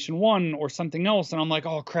Population 1 or something else, and I'm like,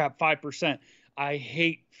 oh, crap, 5%. I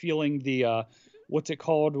hate feeling the... what's it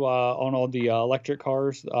called on all the electric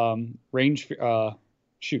cars? Range,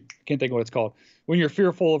 shoot, I can't think of what it's called. When you're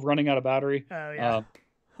fearful of running out of battery. Oh, yeah.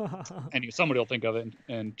 And somebody will think of it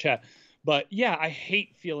in chat. But yeah, I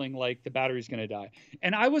hate feeling like the battery's going to die.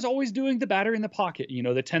 And I was always doing the battery in the pocket. You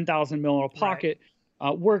know, the 10,000 ml pocket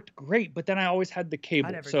worked great, but then I always had the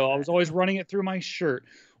cable. So I was always running it through my shirt,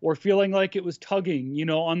 or feeling like it was tugging, you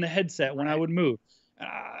know, on the headset when I would move.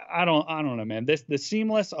 I don't know, man. The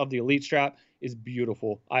seamless of the Elite strap is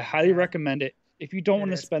beautiful. I highly recommend it. If you don't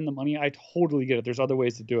want to spend the money, I totally get it. There's other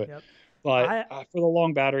ways to do it. Yep. But for the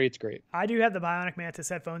long battery, it's great. I do have the Bionic Mantis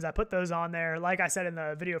headphones. I put those on there. Like I said in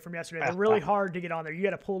the video from yesterday, they're really hard to get on there. You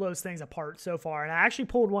got to pull those things apart so far. And I actually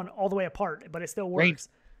pulled one all the way apart, but it still works.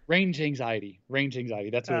 Range anxiety.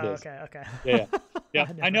 That's what it is. Okay. Yeah.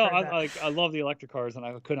 I know. I love the electric cars, and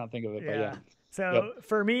I could not think of it. But yeah. So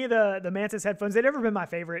for me, the Mantis headphones, they've never been my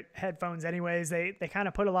favorite headphones anyways. They kind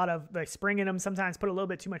of put a lot of spring in them, sometimes put a little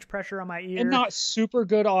bit too much pressure on my ear. And not super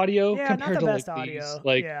good audio compared not the to best like audio. These.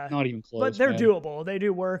 Like not even close. But they're doable. They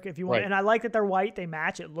do work if you want. And I like that they're white. They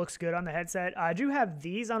match. It looks good on the headset. I do have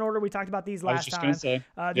these on order. We talked about these last time.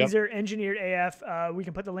 These are EngineeredAF. We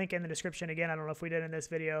can put the link in the description again. I don't know if we did in this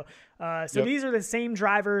video. So these are the same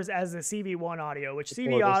drivers as the CV1 audio, which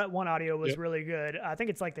CV1 audio was really good. I think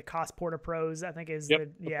it's like the Cost Porta Pros, I think is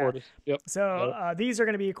the So these are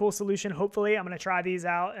going to be a cool solution. Hopefully, I'm going to try these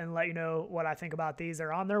out and let you know what I think about these.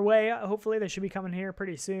 They're on their way. Hopefully, they should be coming here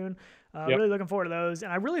pretty soon. Really looking forward to those.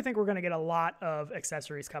 And I really think we're going to get a lot of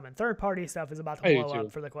accessories coming. Third-party stuff is about to blow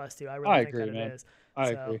up for the Quest 2. I really think that it is. I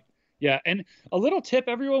agree. Yeah, and a little tip,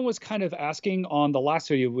 everyone was kind of asking on the last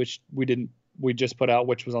video, which we just put out,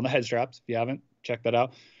 which was on the head straps. If you haven't, check that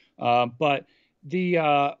out. But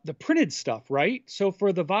the printed stuff, right? So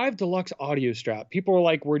for the Vive Deluxe audio strap, people are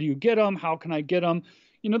like, where do you get them? How can I get them?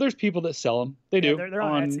 You know, there's people that sell them. They do. They're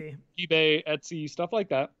on Etsy. eBay, Etsy, stuff like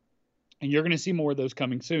that. And you're going to see more of those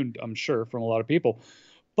coming soon, I'm sure, from a lot of people.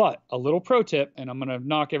 But a little pro tip, and I'm going to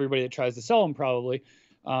knock everybody that tries to sell them probably,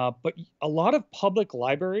 but a lot of public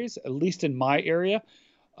libraries, at least in my area,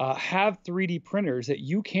 have 3D printers that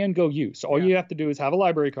you can go use. So all you have to do is have a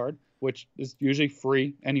library card, which is usually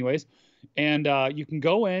free anyways. And you can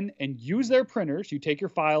go in and use their printers. You take your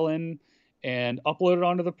file in and upload it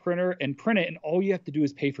onto the printer and print it. And all you have to do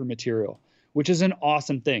is pay for material, which is an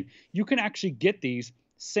awesome thing. You can actually get these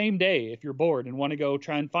same day if you're bored and want to go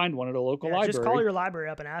try and find one at a local library. Just call your library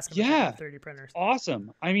up and ask them if they have 3D printers.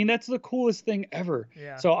 Awesome. I mean, that's the coolest thing ever.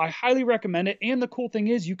 So I highly recommend it. And the cool thing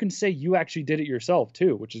is you can say you actually did it yourself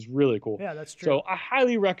too, which is really cool. Yeah, that's true. So I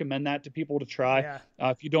highly recommend that to people to try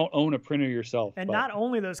if you don't own a printer yourself. And not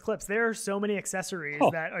only those clips, there are so many accessories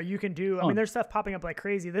that you can do. I mean, there's stuff popping up like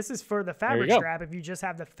crazy. This is for the fabric strap. If you just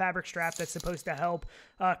have the fabric strap that's supposed to help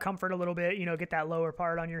comfort a little bit, you know, get that lower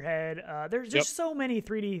part on your head. There's just so many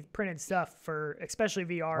 3D printed stuff for especially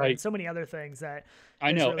VR and so many other things that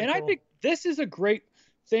I know. Really and cool. I think this is a great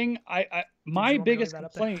thing. My biggest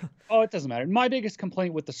complaint, it doesn't matter. My biggest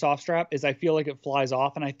complaint with the soft strap is I feel like it flies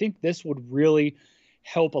off, and I think this would really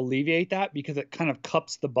help alleviate that because it kind of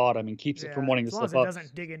cups the bottom and keeps it from wanting to slip up. As long as it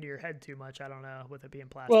doesn't dig into your head too much, I don't know, with it being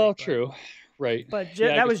plastic. Well, true. Right. But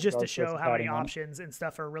that was just to show how many options and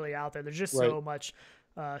stuff are really out there. There's just so much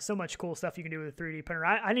So much cool stuff you can do with a 3D printer.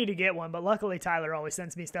 I need to get one, but luckily Tyler always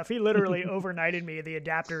sends me stuff. He literally overnighted me the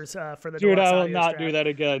adapters for the Dude, Deluxe I will audio not strap. do that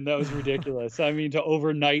again. That was ridiculous. I mean, to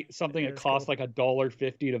overnight something that costs cool. like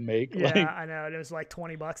 $1.50 to make. Yeah, like, I know. It was like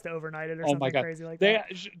 $20 to overnight it or oh my something God. crazy like that.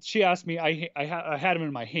 She asked me, I had him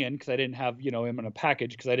in my hand because I didn't have, him in a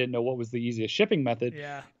package because I didn't know what was the easiest shipping method.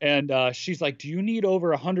 Yeah. And she's like, do you need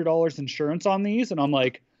over $100 insurance on these? And I'm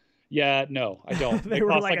like, yeah, no, I don't. They It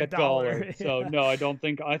were costs like like $1. $1. So no, I don't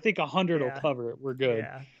think, I think 100 will cover it. We're good.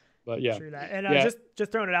 Yeah. But yeah. True that. And yeah.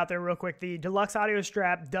 just throwing it out there real quick, the Deluxe audio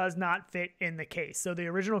strap does not fit in the case. So the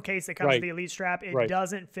original case that comes with the Elite strap, it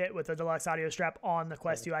doesn't fit with the Deluxe audio strap on the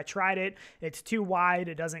Quest 2. I tried it. It's too wide.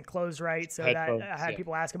 It doesn't close right. So Headphones, I had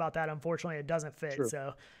people ask about that. Unfortunately, it doesn't fit. True.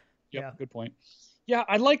 So yeah, good point. Yeah,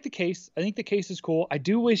 I like the case. I think the case is cool. I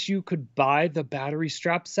do wish you could buy the battery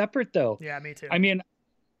strap separate though. Yeah, me too. I mean,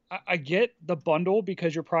 I get the bundle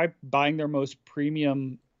because you're probably buying their most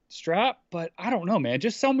premium strap, but I don't know, man.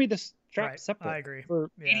 Just sell me the strap separate. I agree.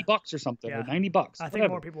 For $80 or something, or $90. I think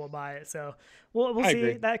more people will buy it. So we'll see.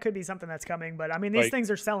 Agree. That could be something that's coming. But I mean, these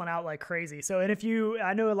things are selling out like crazy. So, and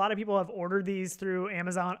I know a lot of people have ordered these through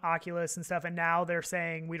Amazon, Oculus, and stuff, and now they're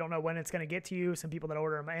saying we don't know when it's going to get to you. Some people that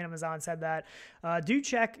order them on Amazon said that. Do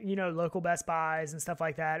check, local Best Buys and stuff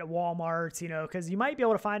like that, at Walmart's, because you might be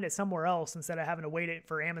able to find it somewhere else instead of having to wait it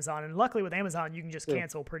for Amazon. And luckily with Amazon, you can just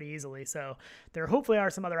cancel pretty easily. So there hopefully are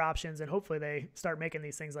some other options, and hopefully they start making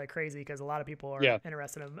these things like crazy because a lot of people are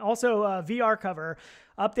interested in them. Also, VRCover.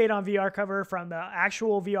 Update on VRCover from the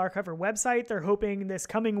actual VRCover website. They're hoping this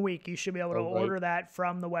coming week you should be able to order that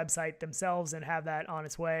from the website themselves and have that on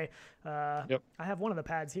its way. I have one of the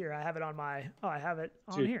pads here. I have it on I have it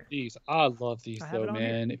on here. I love these though,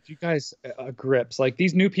 man. If you guys grips, like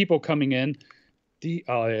these new people coming in,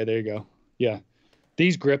 there you go. Yeah.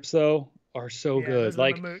 These grips though are so good. Those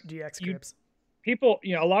like DX grips. People,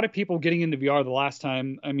 a lot of people getting into VR the last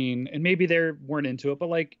time, I mean, and maybe they weren't into it, but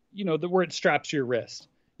like, where it straps to your wrist.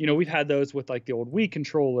 We've had those with like the old Wii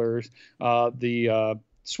controllers, the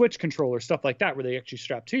Switch controller, stuff like that, where they actually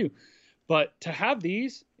strap to you. But to have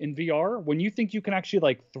these in VR, when you think you can actually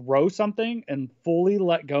like throw something and fully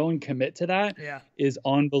let go and commit to that, is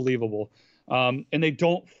unbelievable. And they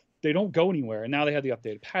don't go anywhere. And now they have the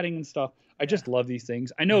updated padding and stuff. I just love these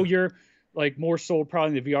things. I know you're like more sold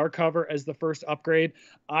probably the VRCover as the first upgrade.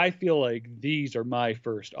 I feel like these are my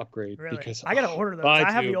first upgrade because I gotta order those. I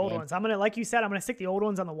have the old ones. I'm gonna, like you said, I'm gonna stick the old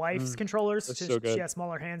ones on the wife's controllers. So good. She has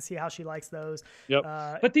smaller hands. See how she likes those. Yep.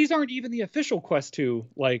 But these aren't even the official Quest 2.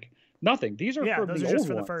 Like nothing. These are for those the are just old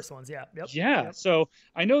for ones. the first ones. Yeah. Yep. Yeah. Yep. So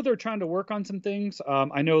I know they're trying to work on some things.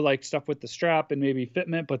 I know like stuff with the strap and maybe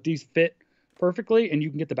fitment, but these fit perfectly, and you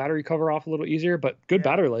can get the battery cover off a little easier, but good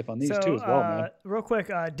battery life on these too as well, man. Real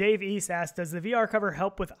quick, Dave East asked, does the VRCover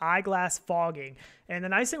help with eyeglass fogging? And the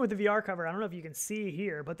nice thing with the VRCover, I don't know if you can see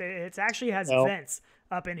here, but it actually has vents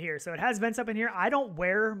up in here. So it has vents up in here. I don't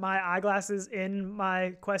wear my eyeglasses in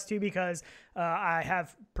my Quest 2 because I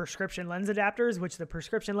have prescription lens adapters, which the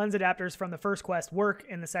prescription lens adapters from the first Quest work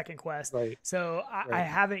in the second Quest. So I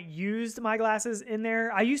haven't used my glasses in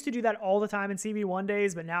there. I used to do that all the time in CB1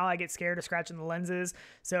 days, but now I get scared of scratching the lenses.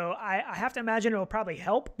 So I have to imagine it'll probably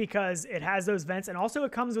help because it has those vents, and also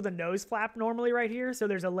it comes with a nose flap normally right here. So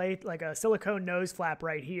there's like a silicone nose flap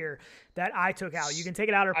right here that I took out. You can take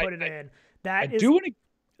it out or put it in.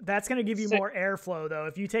 That's going to give you more airflow, though.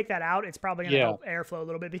 If you take that out, it's probably going to help airflow a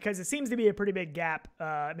little bit because it seems to be a pretty big gap,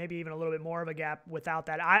 maybe even a little bit more of a gap without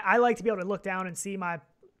that. I like to be able to look down and see my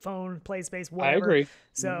phone, play space, whatever. I agree.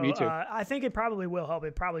 So Me too. I think it probably will help.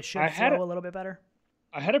 It probably should flow a little bit better.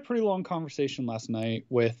 I had a pretty long conversation last night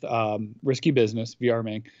with Risky Business, VR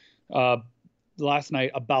Man, last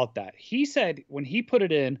night about that. He said when he put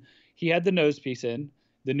it in, he had the nose piece in,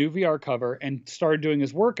 the new VRCover, and started doing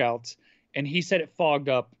his workouts. And he said it fogged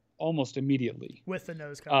up almost immediately. With the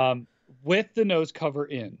nose cover. With the nose cover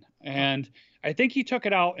in. And I think he took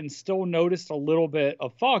it out and still noticed a little bit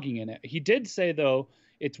of fogging in it. He did say, though,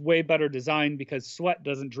 it's way better designed because sweat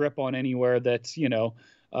doesn't drip on anywhere that's,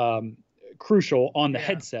 crucial on the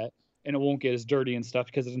headset. And it won't get as dirty and stuff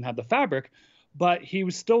because it doesn't have the fabric. But he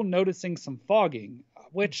was still noticing some fogging,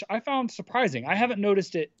 which I found surprising. I haven't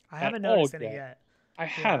noticed it. I haven't noticed any yet. I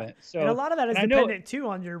haven't. So, and a lot of that is dependent too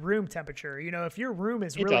on your room temperature. If your room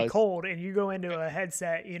is really cold and you go into a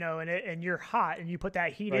headset, and you're hot and you put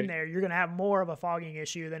that heat in there, you're going to have more of a fogging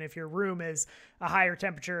issue than if your room is a higher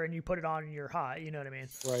temperature and you put it on and you're hot. You know what I mean?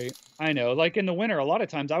 Right. I know. Like in the winter, a lot of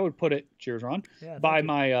times I would put it, cheers, Ron, by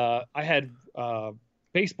my, I had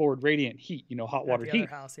baseboard radiant heat, hot water heat.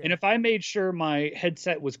 And if I made sure my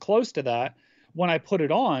headset was close to that, when I put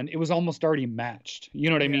it on, it was almost already matched. You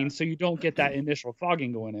know what I mean? So you don't get that initial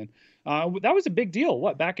fogging going in. That was a big deal.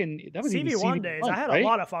 What, back in, that was CV1 days. I had a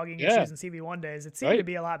lot of fogging issues in CV1 days. It seemed to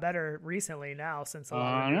be a lot better recently now since a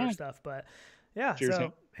lot of the newer stuff. But yeah, cheers,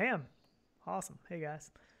 so Ham. Awesome. Hey guys.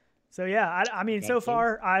 So yeah, I mean, so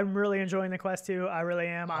far I'm really enjoying the Quest 2. I really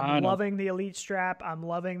am. I'm loving the Elite strap. I'm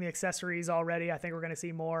loving the accessories already. I think we're going to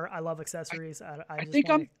see more. I love accessories. I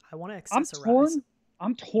want to accessorize.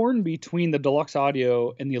 I'm torn between the Deluxe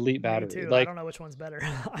audio and the Elite battery. Me too. Like, I don't know which one's better.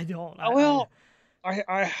 I don't.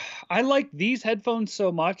 I like these headphones so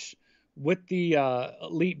much with the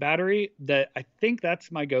Elite battery that I think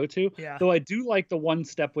that's my go-to. Yeah. Though I do like the one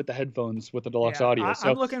step with the headphones with the Deluxe audio.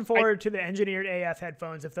 I'm looking forward to the EngineeredAF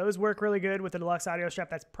headphones. If those work really good with the Deluxe audio strap,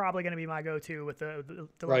 that's probably going to be my go-to with the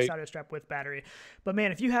Deluxe audio strap with battery. But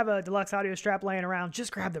man, if you have a Deluxe audio strap laying around,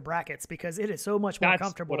 just grab the brackets because it is so much more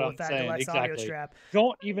comfortable with that Deluxe audio strap.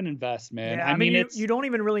 Don't even invest, man. Yeah, I mean you don't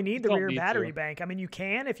even really need the rear battery bank. I mean, you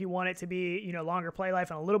can if you want it to be, you know, longer play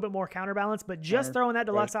life and a little bit more counterbalance, but just throwing that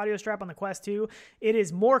Deluxe audio strap on the Quest 2, it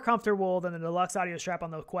is more comfortable than the Deluxe audio strap on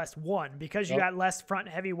the Quest 1 because you got less front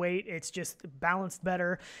heavy weight. It's just balanced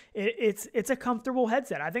better. It's a comfortable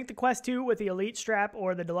headset. I think the Quest 2 with the Elite strap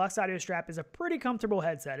or the Deluxe audio strap is a pretty comfortable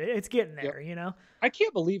headset. It's getting there, you know? I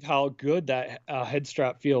can't believe how good that head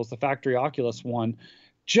strap feels, the factory Oculus one,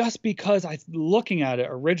 just because looking at it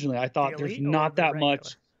originally, I thought there's not that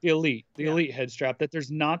much, the Elite head strap, that there's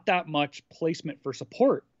not that much placement for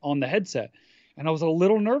support on the headset. And I was a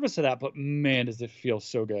little nervous of that, but man, does it feel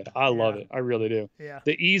so good. I love it. I really do. Yeah.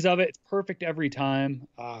 The ease of it, it's perfect every time.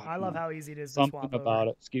 I love how easy it is to something swap about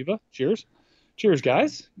over. it. Skiva, cheers. Cheers,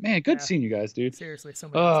 guys. Man, good seeing you guys, dude. Seriously, so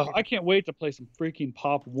much. I can't wait to play some freaking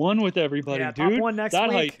Pop 1 with everybody, dude. Pop 1 next week.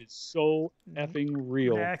 That hype is so effing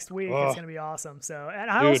real. Next week, it's going to be awesome. So, and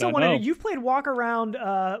I also wanted to, you've played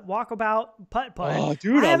Walkabout Putt-Putt. Oh,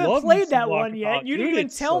 dude, I haven't played that one Walkabout. yet. You didn't even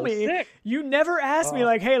tell me. Sick. You never asked me,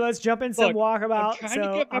 like, hey, let's jump in some Walkabout. I'm trying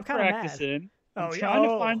to get my practice in. I'm trying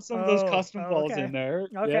to find some of those custom balls in there.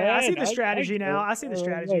 Okay, I see the strategy now. I see the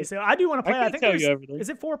strategy. So I do want to play. I think is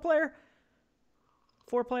it 4-player?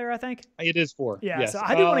 4-player, I think. It is 4. Yeah, yes. So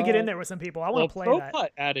I do want to get in there with some people. I want to play that. Pro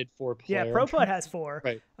Putt added 4-player. Yeah, Pro Putt has 4.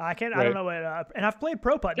 Right. I don't know what. And I've played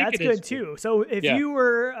Pro Putt. That's good too. So if you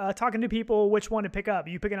were talking to people, which one to pick up? Are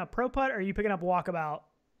you picking up Pro Putt or are you picking up Walkabout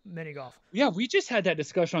Mini Golf? Yeah, we just had that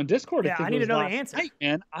discussion on Discord. Yeah, I need to know the answer. Night,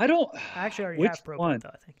 man, I don't. I actually already have Pro Putt though,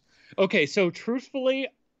 I think. Okay, so truthfully,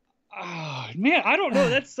 man, I don't know.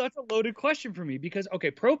 That's such a loaded question for me because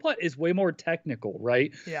Pro Putt is way more technical,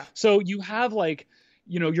 right? Yeah. So you have like,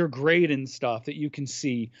 you know, your grade and stuff that you can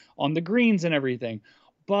see on the greens and everything.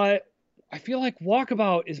 But I feel like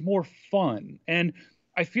Walkabout is more fun. And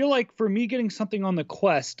I feel like for me getting something on the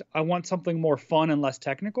Quest, I want something more fun and less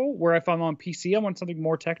technical. Where if I'm on PC, I want something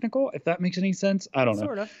more technical, if that makes any sense. I don't know.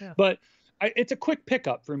 Sort of, yeah. But it's a quick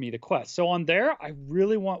pickup for me, the Quest. So on there, I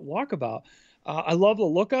really want Walkabout. I love the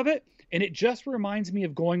look of it. And it just reminds me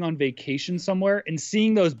of going on vacation somewhere and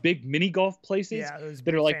seeing those big mini golf places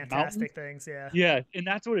that are like fantastic things. Yeah. Yeah. And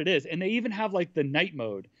that's what it is. And they even have like the night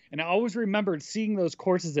mode. And I always remembered seeing those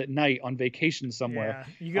courses at night on vacation somewhere.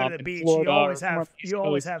 Yeah. You go to the beach, you always have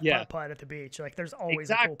putt-putt at the beach. Like there's always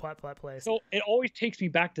a cool putt-putt place. So it always takes me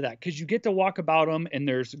back to that because you get to walk about them and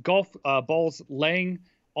there's golf balls laying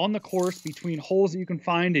on the course between holes that you can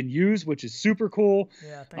find and use, which is super cool.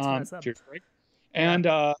 Yeah. Thanks for that. Cheers, Greg.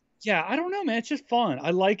 And, yeah, I don't know, man. It's just fun.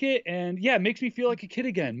 I like it. And yeah, it makes me feel like a kid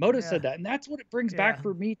again. Moto said that. And that's what it brings back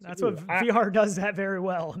for me. That's what VR does that very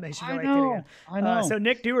well. It makes you feel like a kid again. I know. So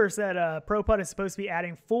Nick Dewar said Pro Putt is supposed to be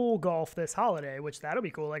adding full golf this holiday, which that'll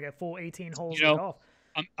be cool. Like a full 18 holes of golf.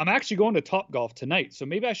 I'm actually going to Top Golf tonight. So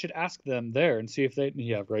maybe I should ask them there and see if they,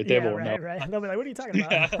 they will know. Right. They'll be like, what are you talking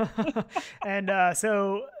about? And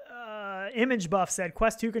so Image Buff said,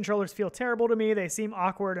 Quest 2 controllers feel terrible to me. They seem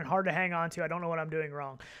awkward and hard to hang on to. I don't know what I'm doing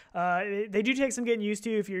wrong. They do take some getting used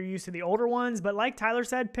to if you're used to the older ones, but like Tyler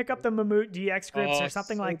said, pick up the Mammut DX grips or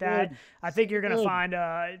something like that. I think you're going to find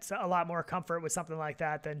it's a lot more comfort with something like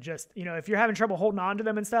that than just, if you're having trouble holding on to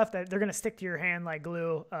them and stuff, that they're going to stick to your hand like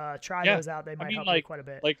glue. Try those out. They might help you quite a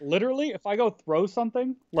bit. Like literally, if I go throw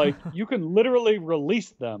something, like you can literally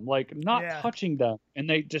release them, like not touching them, and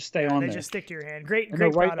they just stay on there. They just stick to your hand. Great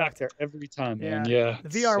right product. Back there every time, man. Yeah. The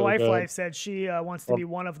VR Life said she wants to be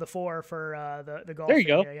one of the 4 for the golf. There you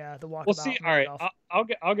go. Yeah, the walkabout. Well, see, all right,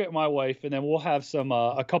 I'll get my wife, and then we'll have some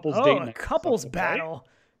a couples date night. A couples battle.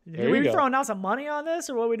 Are we throwing out some money on this,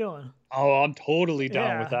 or what are we doing? Oh, I'm totally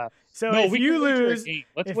down with that. So if you lose,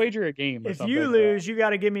 let's wager a game. If you lose, you got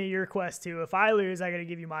to give me your Quest 2. If I lose, I got to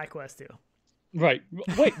give you my Quest 2. Right.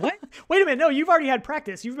 Wait, what? Wait a minute. No, you've already had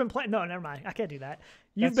practice. You've been playing. No, never mind. I can't do that.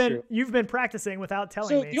 You've been practicing without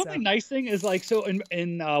telling me. So the only nice thing is like, so in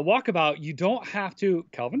Walkabout, you don't have to,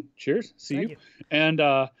 Calvin, cheers, see you. And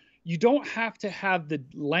you don't have to have the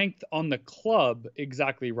length on the club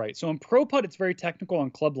exactly right. So in Pro Putt, it's very technical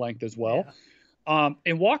on club length as well. Yeah.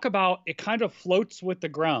 In Walkabout, it kind of floats with the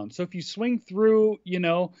ground. So if you swing through, you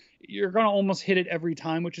know, you're going to almost hit it every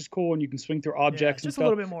time, which is cool. And you can swing through objects and stuff. Just a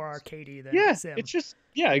little bit more arcadey than Sim. It's just,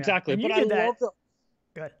 exactly. And but I love the...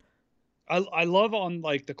 Good. I love on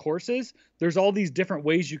like the courses, there's all these different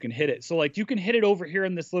ways you can hit it. So like you can hit it over here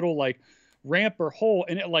in this little like ramp or hole,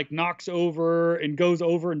 and it like knocks over and goes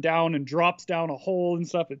over and down and drops down a hole and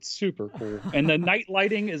stuff. It's super cool. And the night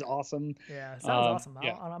lighting is awesome. Yeah, sounds awesome. I'm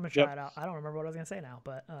gonna try it out. I don't remember what I was gonna say now,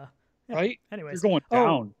 but right. Anyways, you're going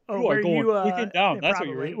down. You are going down. That's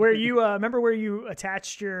probably. what you're. Where you remember where you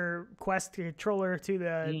attached your Quest controller to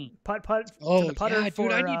the putt to the putter?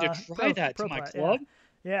 Dude, I need to try that to my club.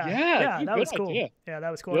 Yeah, dude, that was cool. Idea. Yeah,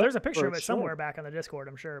 that was cool. There's a picture of it somewhere back on the Discord,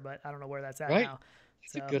 I'm sure, but I don't know where that's at now.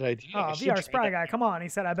 It's a good idea. Oh, VR Spry guy, come on. He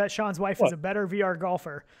said, I bet Sean's wife is a better VR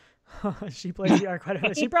golfer. She plays VR quite a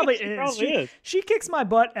bit. She probably is. She kicks my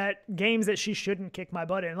butt at games that she shouldn't kick my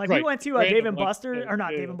butt in. Like we went to Dave and Buster's, or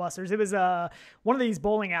not Dave and Buster's. It was one of these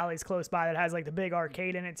bowling alleys close by that has like the big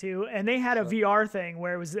arcade in it too. And they had a VR thing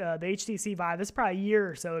where it was the HTC Vive. This is probably a year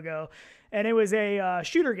or so ago. And it was a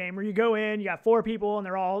shooter game where you go in, you got 4 people, and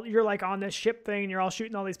you're like on this ship thing, and you're all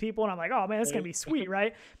shooting all these people. And I'm like, oh man, it's gonna be sweet,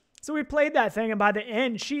 right? So we played that thing, and by the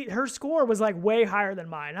end, her score was like way higher than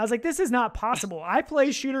mine. I was like, this is not possible. I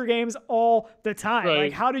play shooter games all the time.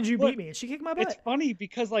 Like, how did you beat me? And she kicked my butt. It's funny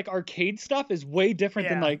because like arcade stuff is way different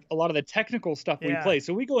than like a lot of the technical stuff we play.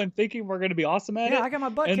 So we go in thinking we're going to be awesome at it. Yeah, I got my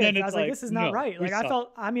butt kicked. I was like, this is not right. Like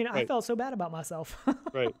I felt so bad about myself.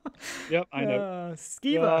 Right. Yep, I know.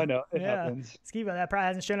 Skiva. Yeah, I know. It happens. Skiva, that probably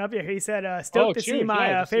hasn't shown up yet. He said, stoked to see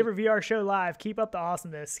my favorite VR show live. Keep up the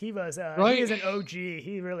awesomeness. Skiva's he is an OG.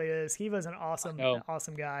 He really is. Skiva's an awesome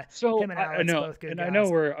guy. So him and Alex, both good guys.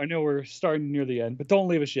 I know we're starting near the end, but don't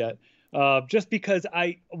leave us yet. Just because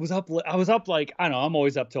I was up like, I don't know, I'm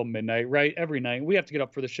always up till midnight, right? Every night we have to get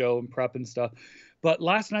up for the show and prep and stuff. But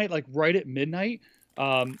last night, like right at midnight,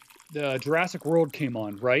 the Jurassic World came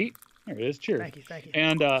on, right? There it is. Cheers. Thank you.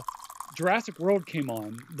 And Jurassic World came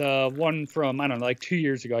on, the one from, I don't know, like 2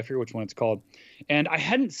 years ago. I forget which one it's called. And I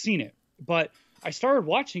hadn't seen it, but I started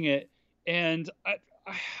watching it, and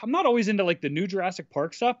I'm not always into like the new Jurassic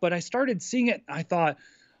Park stuff, but I started seeing it. And I thought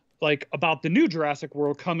like about the new Jurassic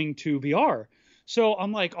World coming to VR. So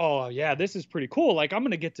I'm like, oh yeah, this is pretty cool. Like I'm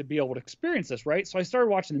going to get to be able to experience this. Right. So I started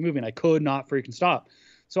watching the movie and I could not freaking stop.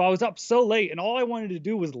 So I was up so late and all I wanted to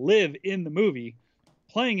do was live in the movie,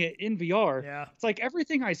 playing it in VR. Yeah. It's like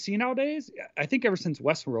everything I see nowadays, I think ever since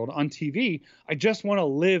Westworld on TV, I just want to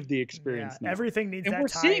live the experience now. Everything needs and that we're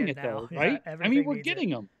seeing it now. though, right? Yeah, I mean, we're getting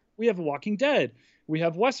them. We have Walking Dead. We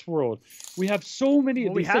have Westworld. We have so many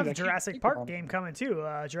of these things. We have Jurassic Park game coming too.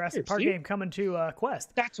 Jurassic Park game coming to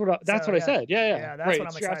Quest. That's what I said. Yeah. That's what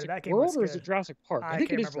I'm excited. That game World or is it Jurassic Park? I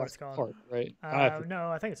think it is Jurassic Park, right? No,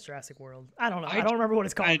 I think it's Jurassic World. I don't know. I don't remember what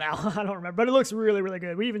it's called now. I don't remember, but it looks really, really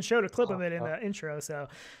good. We even showed a clip of it in the intro. So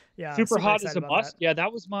yeah, super hot is a must. Yeah,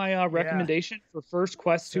 that was my recommendation for first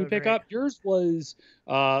Quest 2 pickup. Yours was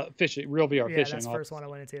fishing, real VR fishing. Yeah, that's the first one I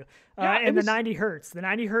went into. And the 90 hertz. The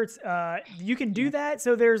 90 hertz, you can do that.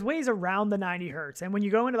 So there's ways around the 90 hertz. And when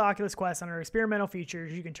you go into the Oculus Quest under experimental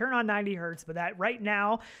features, you can turn on 90 hertz, but that right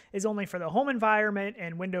now is only for the home environment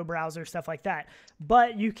and window browser, stuff like that.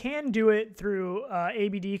 But you can do it through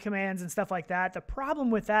ABD commands and stuff like that. The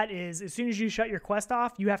problem with that is as soon as you shut your Quest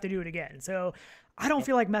off, you have to do it again. So I don't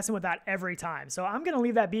feel like messing with that every time. So I'm going to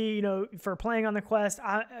leave that be, for playing on the Quest.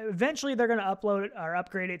 Eventually they're going to upload it or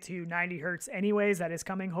upgrade it to 90 hertz anyways. That is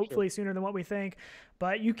coming hopefully sooner than what we think.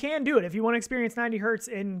 But you can do it. If you want to experience 90 hertz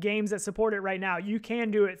in games that support it right now, you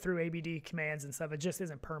can do it through ABD commands and stuff. It just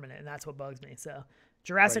isn't permanent, and that's what bugs me. So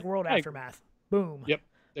Jurassic World Aftermath. Boom. Yep.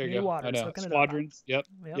 There you go. Waters, I know. Squadrons. Yep.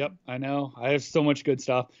 I know. I have so much good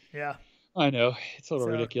stuff. Yeah. I know. It's a little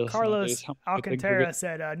ridiculous. Carlos Alcantara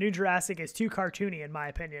said, New Jurassic is too cartoony, in my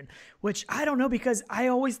opinion, which I don't know, because I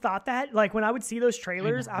always thought that, like, when I would see those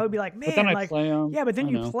trailers, I would be like, man, but then I play them. Yeah, but then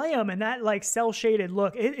you play them, and that, like, cell-shaded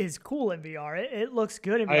look, it is cool in VR. It looks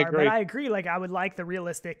good in VR, but I agree, like, I would like the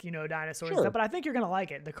realistic, dinosaurs and stuff, but I think you're going to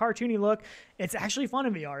like it. The cartoony look, it's actually fun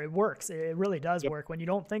in VR. It works. It really does work when you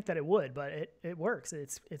don't think that it would, but it works.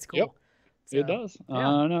 It's cool. Yep. So, it does.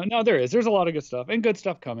 No, there is. There's a lot of good stuff, and good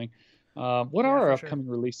stuff coming. What are our upcoming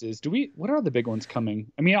releases? What are the big ones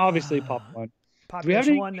coming? I mean, obviously Pop One.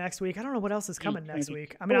 Population 1 next week. I don't know what else is coming next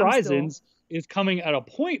week. I mean, Horizons is coming at a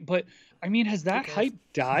point, but I mean, has that hype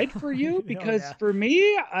died for you? Because yeah. for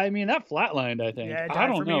me, I mean, that flatlined, I think. Yeah, it died I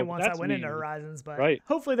don't for know. me once I went into Horizons, but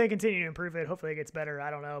hopefully they continue to improve it. Hopefully it gets better.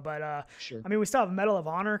 I don't know, but I mean, we still have Medal of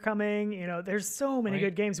Honor coming. You know, there's so many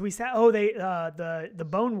good games. We said, the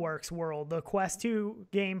Boneworks world, the Quest 2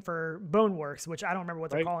 game for Boneworks, which I don't remember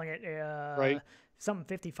what they're calling it. Something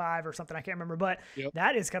 55 or something, I can't remember, but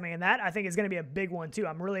that is coming, and that I think is going to be a big one too.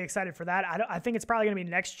 I'm really excited for that. I think it's probably going to be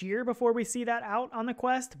next year before we see that out on the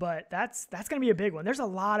Quest, but that's going to be a big one. There's a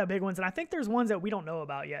lot of big ones, and I think there's ones that we don't know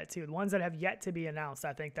about yet too. The ones that have yet to be announced,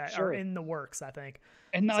 I think that are in the works. I think.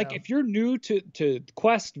 And like, if you're new to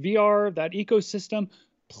Quest VR, that ecosystem,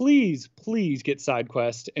 please get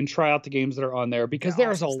SideQuest and try out the games that are on there, because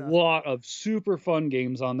there's a lot of super fun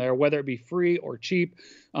games on there, whether it be free or cheap,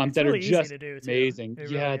 that really are just easy to do, amazing. It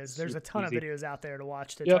really is. There's a ton of videos out there to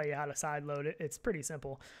watch to tell you how to side load it. It's pretty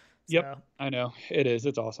simple. So. I know it is.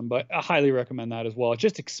 It's awesome, but I highly recommend that as well. It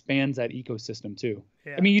just expands that ecosystem too.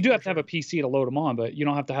 I mean, you do have to have a PC to load them on, but you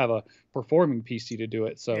don't have to have a performing PC to do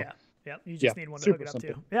it. So you just need one to hook it up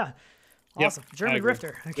to. Yeah. Awesome. German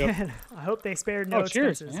Grifter. Again, I hope they spared no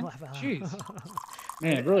expenses. Man. Jeez.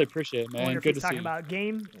 Man, really appreciate it, man. Good to see you. Talking about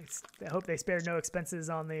game, I hope they spared no expenses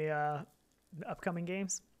on the upcoming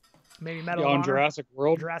games. Maybe Medal of Honor. Jurassic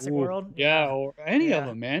World. Yeah, or any of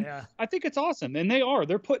them, man. Yeah. I think it's awesome. And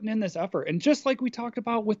they're putting in this effort. And just like we talked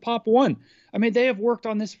about with Pop One, I mean, they have worked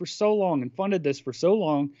on this for so long and funded this for so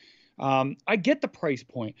long. I get the price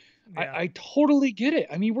point. I totally get it.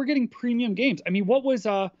 I mean, we're getting premium games. I mean, what was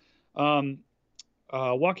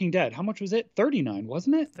Walking Dead? How much was it? $39,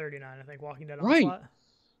 wasn't it? $39, I think. Walking Dead on the slot.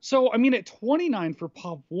 So I mean, at $29 for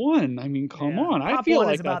Pop One, I mean, come on. Pop I feel One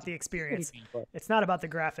like is about the experience. It's not about the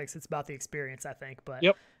graphics. It's about the experience, I think. But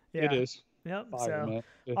it is. Yep. So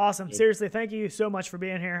awesome. Seriously, thank you so much for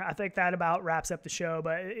being here. I think that about wraps up the show.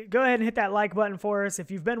 But go ahead and hit that like button for us. If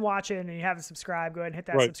you've been watching and you haven't subscribed, go ahead and hit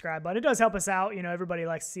that subscribe button. It does help us out. You know, everybody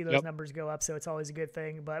likes to see those numbers go up, so it's always a good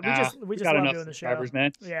thing. But we just love doing the show.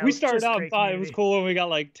 Man. Yeah, we started out 5. It was cool when we got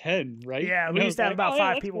like 10, right? Yeah, we used to have about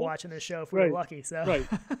 5 people watching this show if we were lucky. So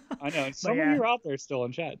I know. Some of you are out there still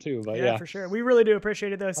in chat too. But yeah, for sure. We really do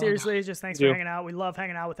appreciate it though. Seriously, just thanks for hanging out. We love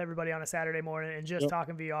hanging out with everybody on a Saturday morning and just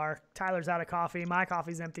talking VR. Tyler's out of coffee. My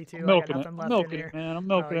coffee's empty too. I got nothing left in here. Man, I'm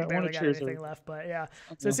milking it. I barely got anything left, but yeah.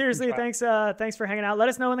 So seriously, thanks for hanging out. Let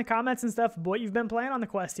us know in the comments and stuff what you've been playing on the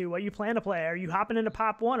Quest 2, what you plan to play. Are you hopping into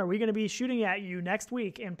Pop 1? Are we going to be shooting at you next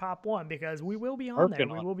week in Pop 1? Because we will be on there.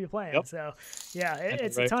 We will be playing. So yeah,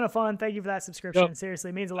 it's a ton of fun. Thank you for that subscription.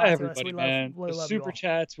 Seriously, it means a lot to us. We love super you all.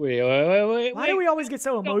 chats. Why do we always get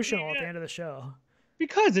so emotional at the end of the show?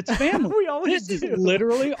 Because it's family. We always do. This is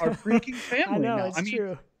literally our freaking family. I know, it's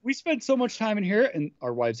true. We spend so much time in here, and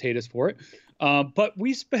our wives hate us for it. But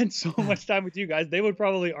we spend so much time with you guys. They would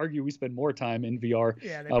probably argue we spend more time in VR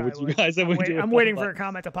with you guys than we do. I'm waiting for a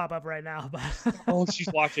comment to pop up right now. But she's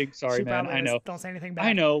watching. Sorry, man. I know. Don't say anything bad.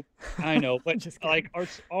 I know. But like,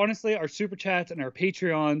 honestly, our super chats and our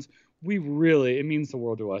Patreons, it means the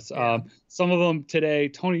world to us. Yeah. Some of them today: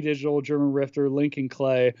 Tony Digital, German Rifter, Lincoln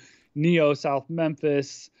Clay, Neo, South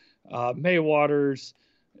Memphis, May Waters,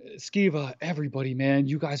 Skiva, everybody, man,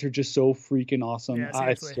 you guys are just so freaking awesome. Yeah,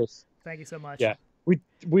 seriously. Thank you so much. Yeah, we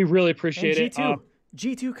really appreciate it.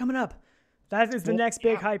 G2 coming up. That is the next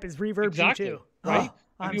big hype is Reverb G2. Right?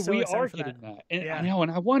 I mean, we are getting that. And I know,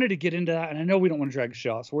 and I wanted to get into that, and I know we don't want to drag a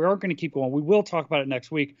shot, so we are going to keep going. We will talk about it next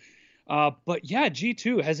week. But yeah,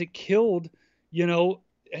 G2, has it killed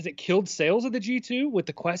sales of the G2 with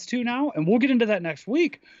the Quest 2 now? And we'll get into that next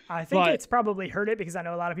week. I think it's probably hurt it because I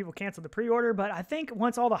know a lot of people canceled the pre-order, but I think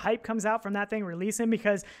once all the hype comes out from that thing releasing,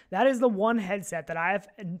 because that is the one headset that I've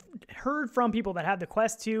heard from people that have the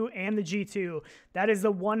Quest 2 and the G2. That is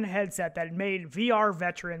the one headset that made VR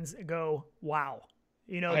veterans go, wow.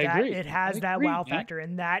 You know, it has that wow factor,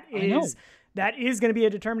 and that is going to be a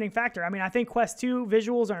determining factor. I mean, I think Quest 2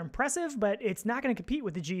 visuals are impressive, but it's not going to compete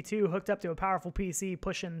with the G2 hooked up to a powerful PC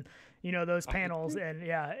pushing, those panels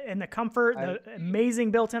and the comfort, the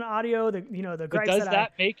amazing built-in audio, the gripes does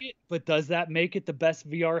that make it the best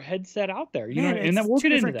VR headset out there? And then we'll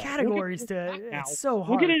get into that. Categories it's so hard.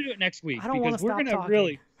 We'll get into it next week because we're going to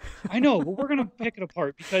really, I know, but we're going to pick it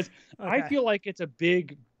apart because I feel like it's a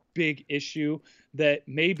big issue that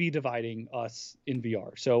may be dividing us in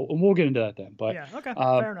VR. So we'll get into that then. But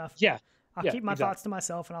fair enough. Yeah. I'll keep my thoughts to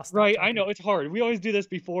myself and I'll stop talking. I know it's hard. We always do this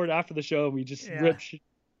before and after the show. And we just rip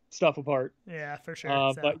stuff apart. Yeah, for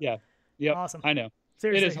sure. But yeah. Awesome. I know.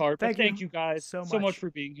 Seriously, it is hard. Thank you guys so much for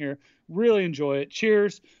being here. Really enjoy it.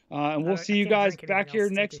 Cheers. And we'll see you guys back here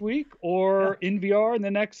next week or in VR in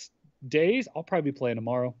the next days. I'll probably be playing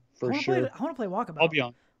tomorrow for sure. I want to play Walkabout. I'll be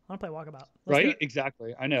on. want to play Walkabout. Right?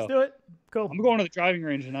 Exactly. I know. Let's do it. Cool. I'm going to the driving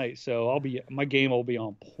range tonight, so my game will be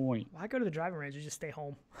on point. Why go to the driving range? You just stay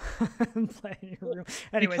home and play in your room.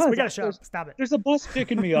 Anyways, we got to shut up. Stop it. There's a bus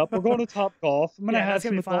picking me up. We're going to Top Golf. I'm gonna have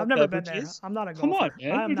some fun. I've never been there. I'm not a golfer. Come on,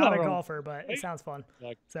 man. I'm not a golfer, but it sounds fun.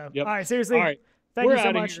 Exactly. So, yep. all right, seriously. All right. Thank you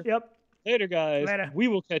so much. Yep. Later, guys. Later. We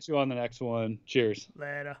will catch you on the next one. Cheers.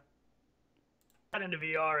 Later. Got into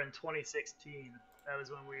VR in 2016. That was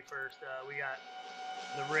when we first we got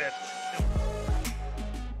the Rift.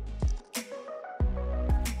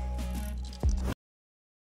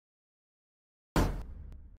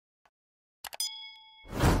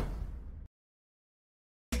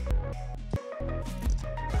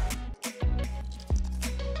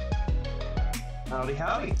 Howdy,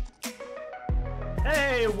 howdy.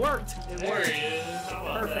 Hey, it worked. There he is.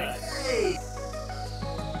 Perfect. Hey.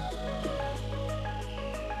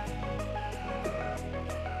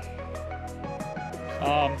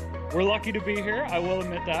 We're lucky to be here. I will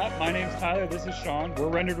admit that. My name's Tyler. This is Sean. We're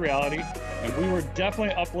Rendered Reality, and we were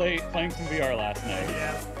definitely up late playing some VR last night.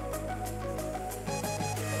 Yeah.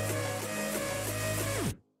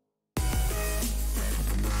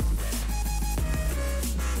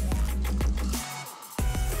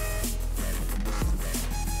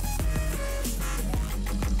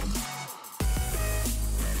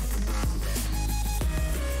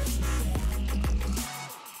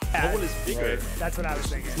 Hole is bigger. Right. That's what I was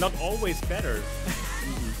thinking. It's not always better.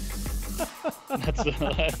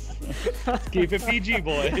 Let's keep it PG,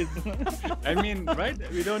 boys. I mean, right?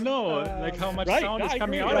 We don't know like how much sound is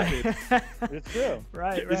coming out of it. It's true.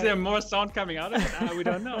 Right. Is there more sound coming out of it? We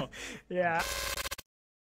don't know. Yeah.